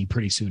PC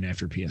pretty soon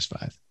after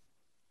PS5.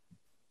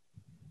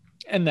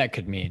 And that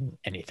could mean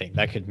anything.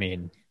 That could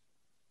mean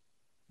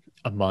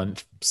a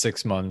month,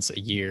 6 months, a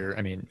year.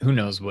 I mean, who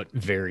knows what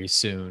very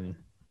soon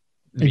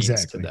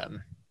means to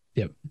them.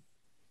 Yep.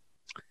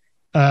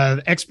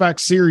 The Xbox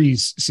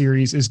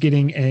series is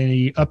getting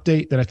a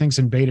update that I think is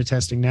in beta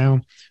testing now,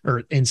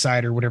 or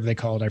inside, or whatever they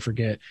call it. I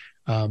forget.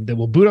 That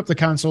will boot up the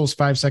consoles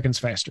 5 seconds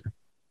faster.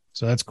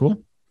 So that's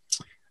cool.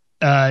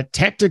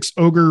 Tactics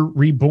Ogre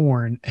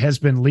Reborn has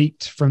been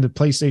leaked from the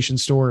PlayStation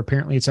Store.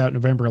 Apparently it's out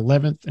November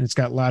 11th and it's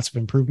got lots of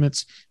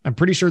improvements. I'm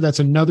pretty sure that's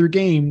another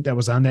game that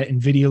was on that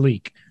NVIDIA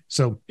leak.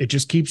 So it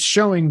just keeps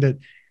showing that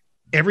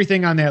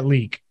everything on that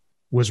leak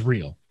was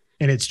real.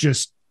 And it's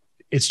just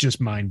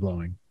mind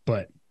blowing,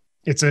 but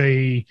it's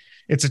a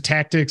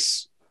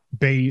tactics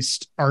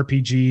based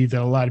RPG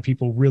that a lot of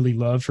people really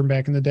love from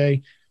back in the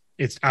day.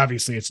 It's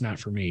not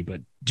for me,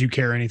 but do you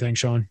care anything,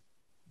 Sean?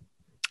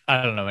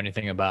 I don't know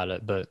anything about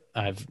it, but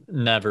I've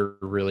never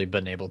really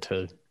been able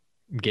to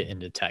get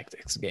into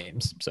tactics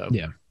games. So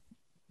yeah.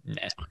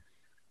 Nah.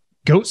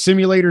 Goat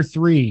Simulator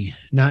 3,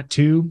 not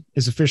 2,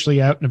 is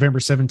officially out November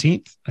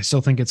 17th. I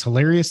still think it's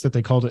hilarious that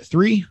they called it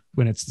 3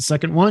 when it's the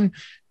second one.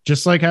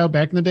 Just like how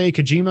back in the day,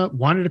 Kojima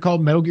wanted to call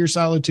Metal Gear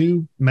Solid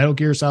 2 Metal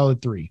Gear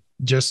Solid 3,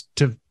 just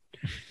to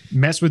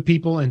mess with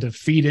people and to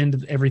feed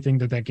into everything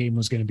that game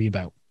was going to be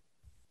about.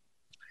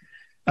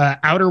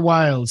 Outer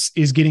Wilds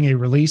is getting a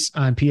release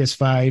on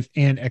PS5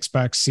 and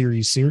Xbox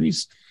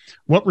Series.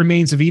 What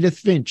Remains of Edith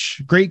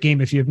Finch, great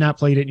game. If you have not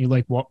played it and you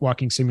like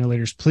walking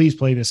simulators, please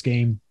play this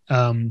game.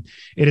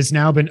 It has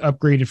now been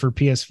upgraded for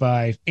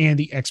PS5 and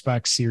the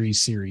Xbox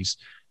Series.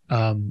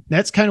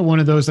 That's kind of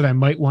one of those that I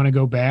might want to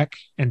go back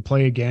and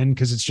play again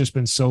because it's just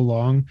been so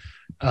long.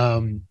 I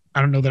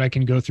don't know that I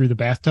can go through the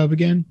bathtub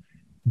again,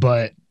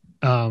 but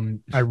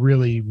I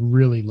really,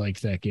 really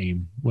liked that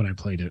game when I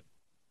played it.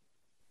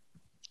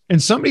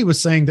 And somebody was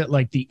saying that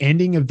like the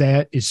ending of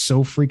that is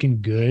so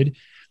freaking good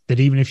that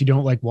even if you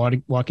don't like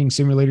walking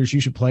simulators, you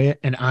should play it.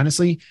 And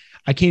honestly,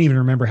 I can't even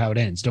remember how it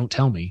ends. Don't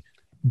tell me.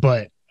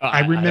 But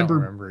I don't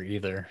remember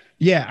either.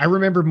 Yeah, I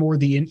remember more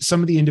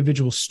some of the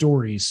individual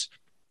stories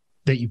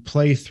that you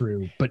play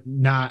through, but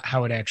not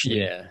how it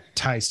actually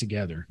ties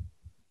together.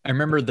 I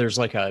remember there's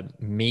like a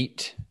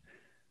meat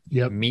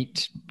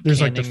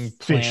there's like the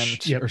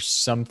plant fish or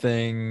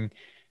something.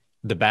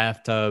 The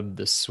bathtub,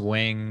 the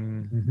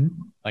swing. Mm-hmm.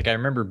 Like I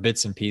remember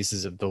bits and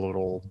pieces of the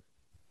little,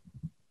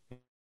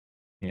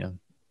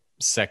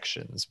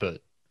 sections, but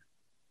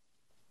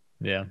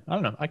yeah, I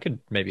don't know. I could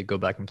maybe go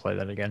back and play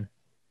that again.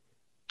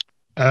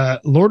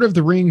 Lord of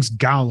the Rings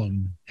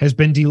Gollum has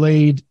been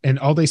delayed, and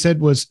all they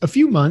said was a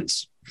few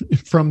months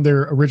from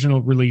their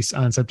original release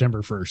on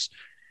September 1st.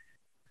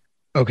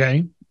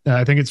 Okay.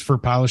 I think it's for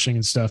polishing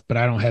and stuff, but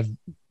I don't have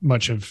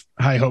much of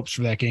high hopes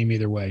for that game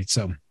either way.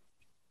 So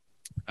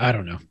I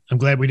don't know. I'm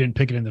glad we didn't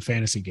pick it in the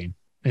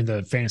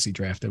fantasy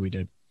draft that we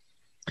did.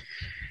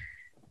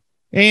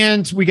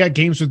 And we got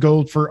Games with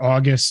Gold for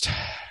August.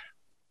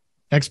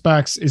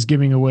 Xbox is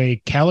giving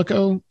away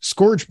Calico,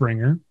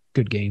 Scourgebringer,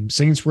 good game,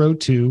 Saints Row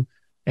 2,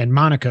 and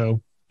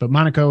Monaco. But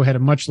Monaco had a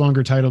much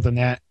longer title than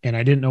that, and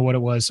I didn't know what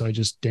it was, so I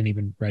just didn't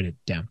even write it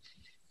down.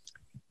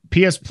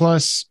 PS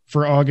Plus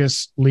for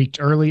August leaked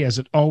early, as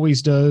it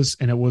always does,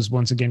 and it was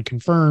once again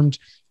confirmed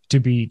to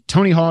be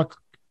Tony Hawk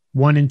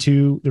 1 and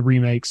 2, the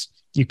remakes,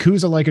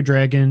 Yakuza Like a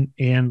Dragon,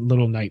 and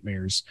Little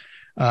Nightmares.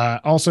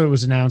 Also, it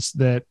was announced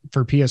that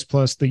for PS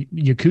Plus, the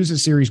Yakuza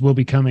series will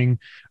be coming.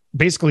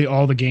 Basically,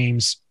 all the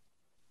games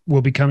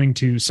will be coming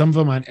to, some of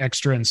them on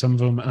Extra and some of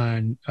them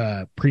on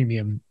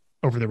Premium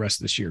over the rest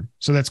of this year.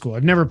 So that's cool.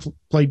 I've never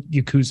played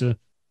Yakuza.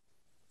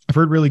 I've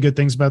heard really good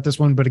things about this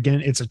one, but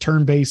again, it's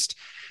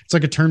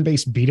like a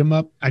turn-based beat 'em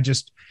up. I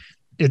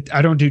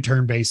don't do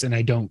turn-based, and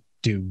I don't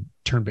do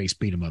turn-based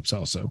beat 'em ups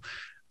also.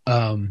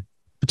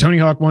 But Tony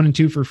Hawk 1 and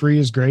 2 for free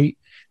is great.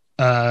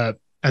 I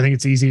think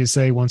it's easy to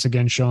say once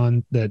again,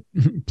 Sean, that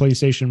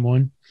PlayStation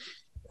 1.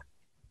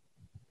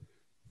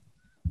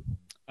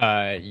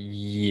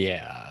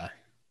 Yeah.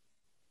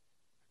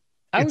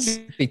 I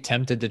would be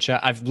tempted to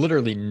check. I've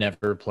literally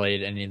never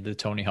played any of the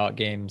Tony Hawk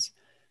games.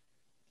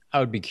 I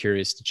would be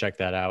curious to check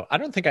that out. I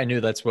don't think I knew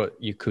that's what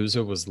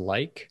Yakuza was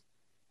like.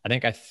 I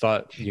think I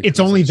thought Yakuza it's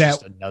only was that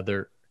just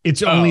another.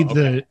 It's only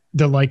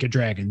the Like a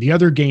Dragon. The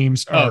other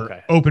games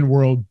are open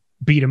world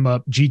beat 'em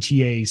up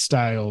GTA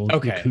style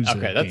Yakuza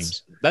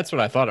games. That's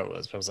what I thought it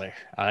was. I was like,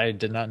 I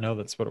did not know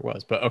that's what it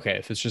was. But okay,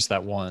 if it's just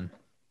that one,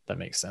 that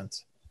makes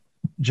sense.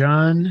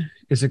 John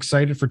is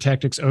excited for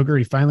Tactics Ogre.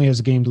 He finally has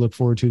a game to look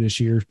forward to this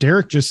year.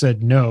 Derek just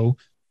said no.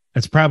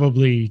 That's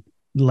probably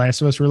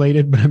Last of Us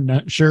related, but I'm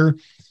not sure.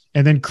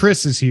 And then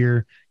Chris is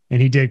here,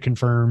 and he did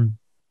confirm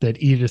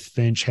that Edith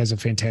Finch has a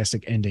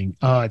fantastic ending.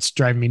 Oh, it's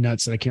driving me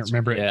nuts that I can't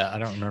remember it. Yeah, I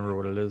don't remember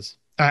what it is.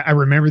 I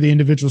remember the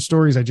individual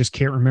stories. I just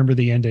can't remember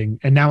the ending.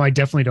 And now I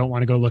definitely don't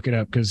want to go look it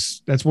up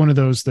because that's one of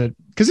those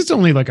because it's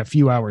only like a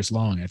few hours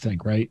long, I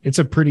think, right? It's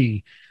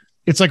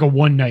like a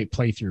one night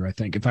playthrough, I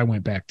think, if I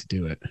went back to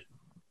do it.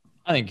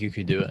 I think you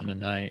could do it in a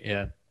night.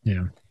 Yeah.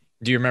 Yeah.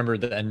 Do you remember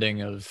the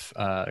ending of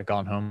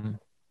Gone Home?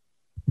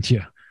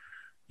 Yeah.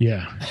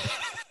 Yeah.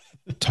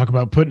 Talk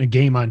about putting a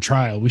game on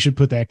trial. We should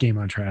put that game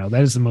on trial.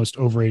 That is the most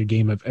overrated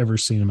game I've ever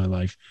seen in my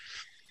life.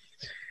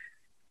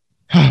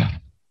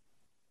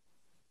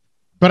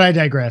 But I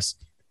digress.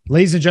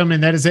 Ladies and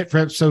gentlemen, that is it for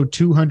episode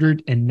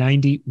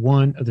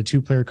 291 of the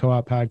Two Player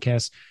Co-op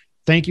podcast.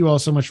 Thank you all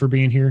so much for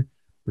being here.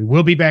 We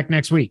will be back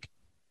next week.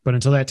 But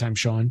until that time,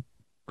 Sean,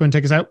 go ahead and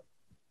take us out.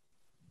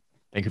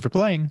 Thank you for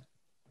playing.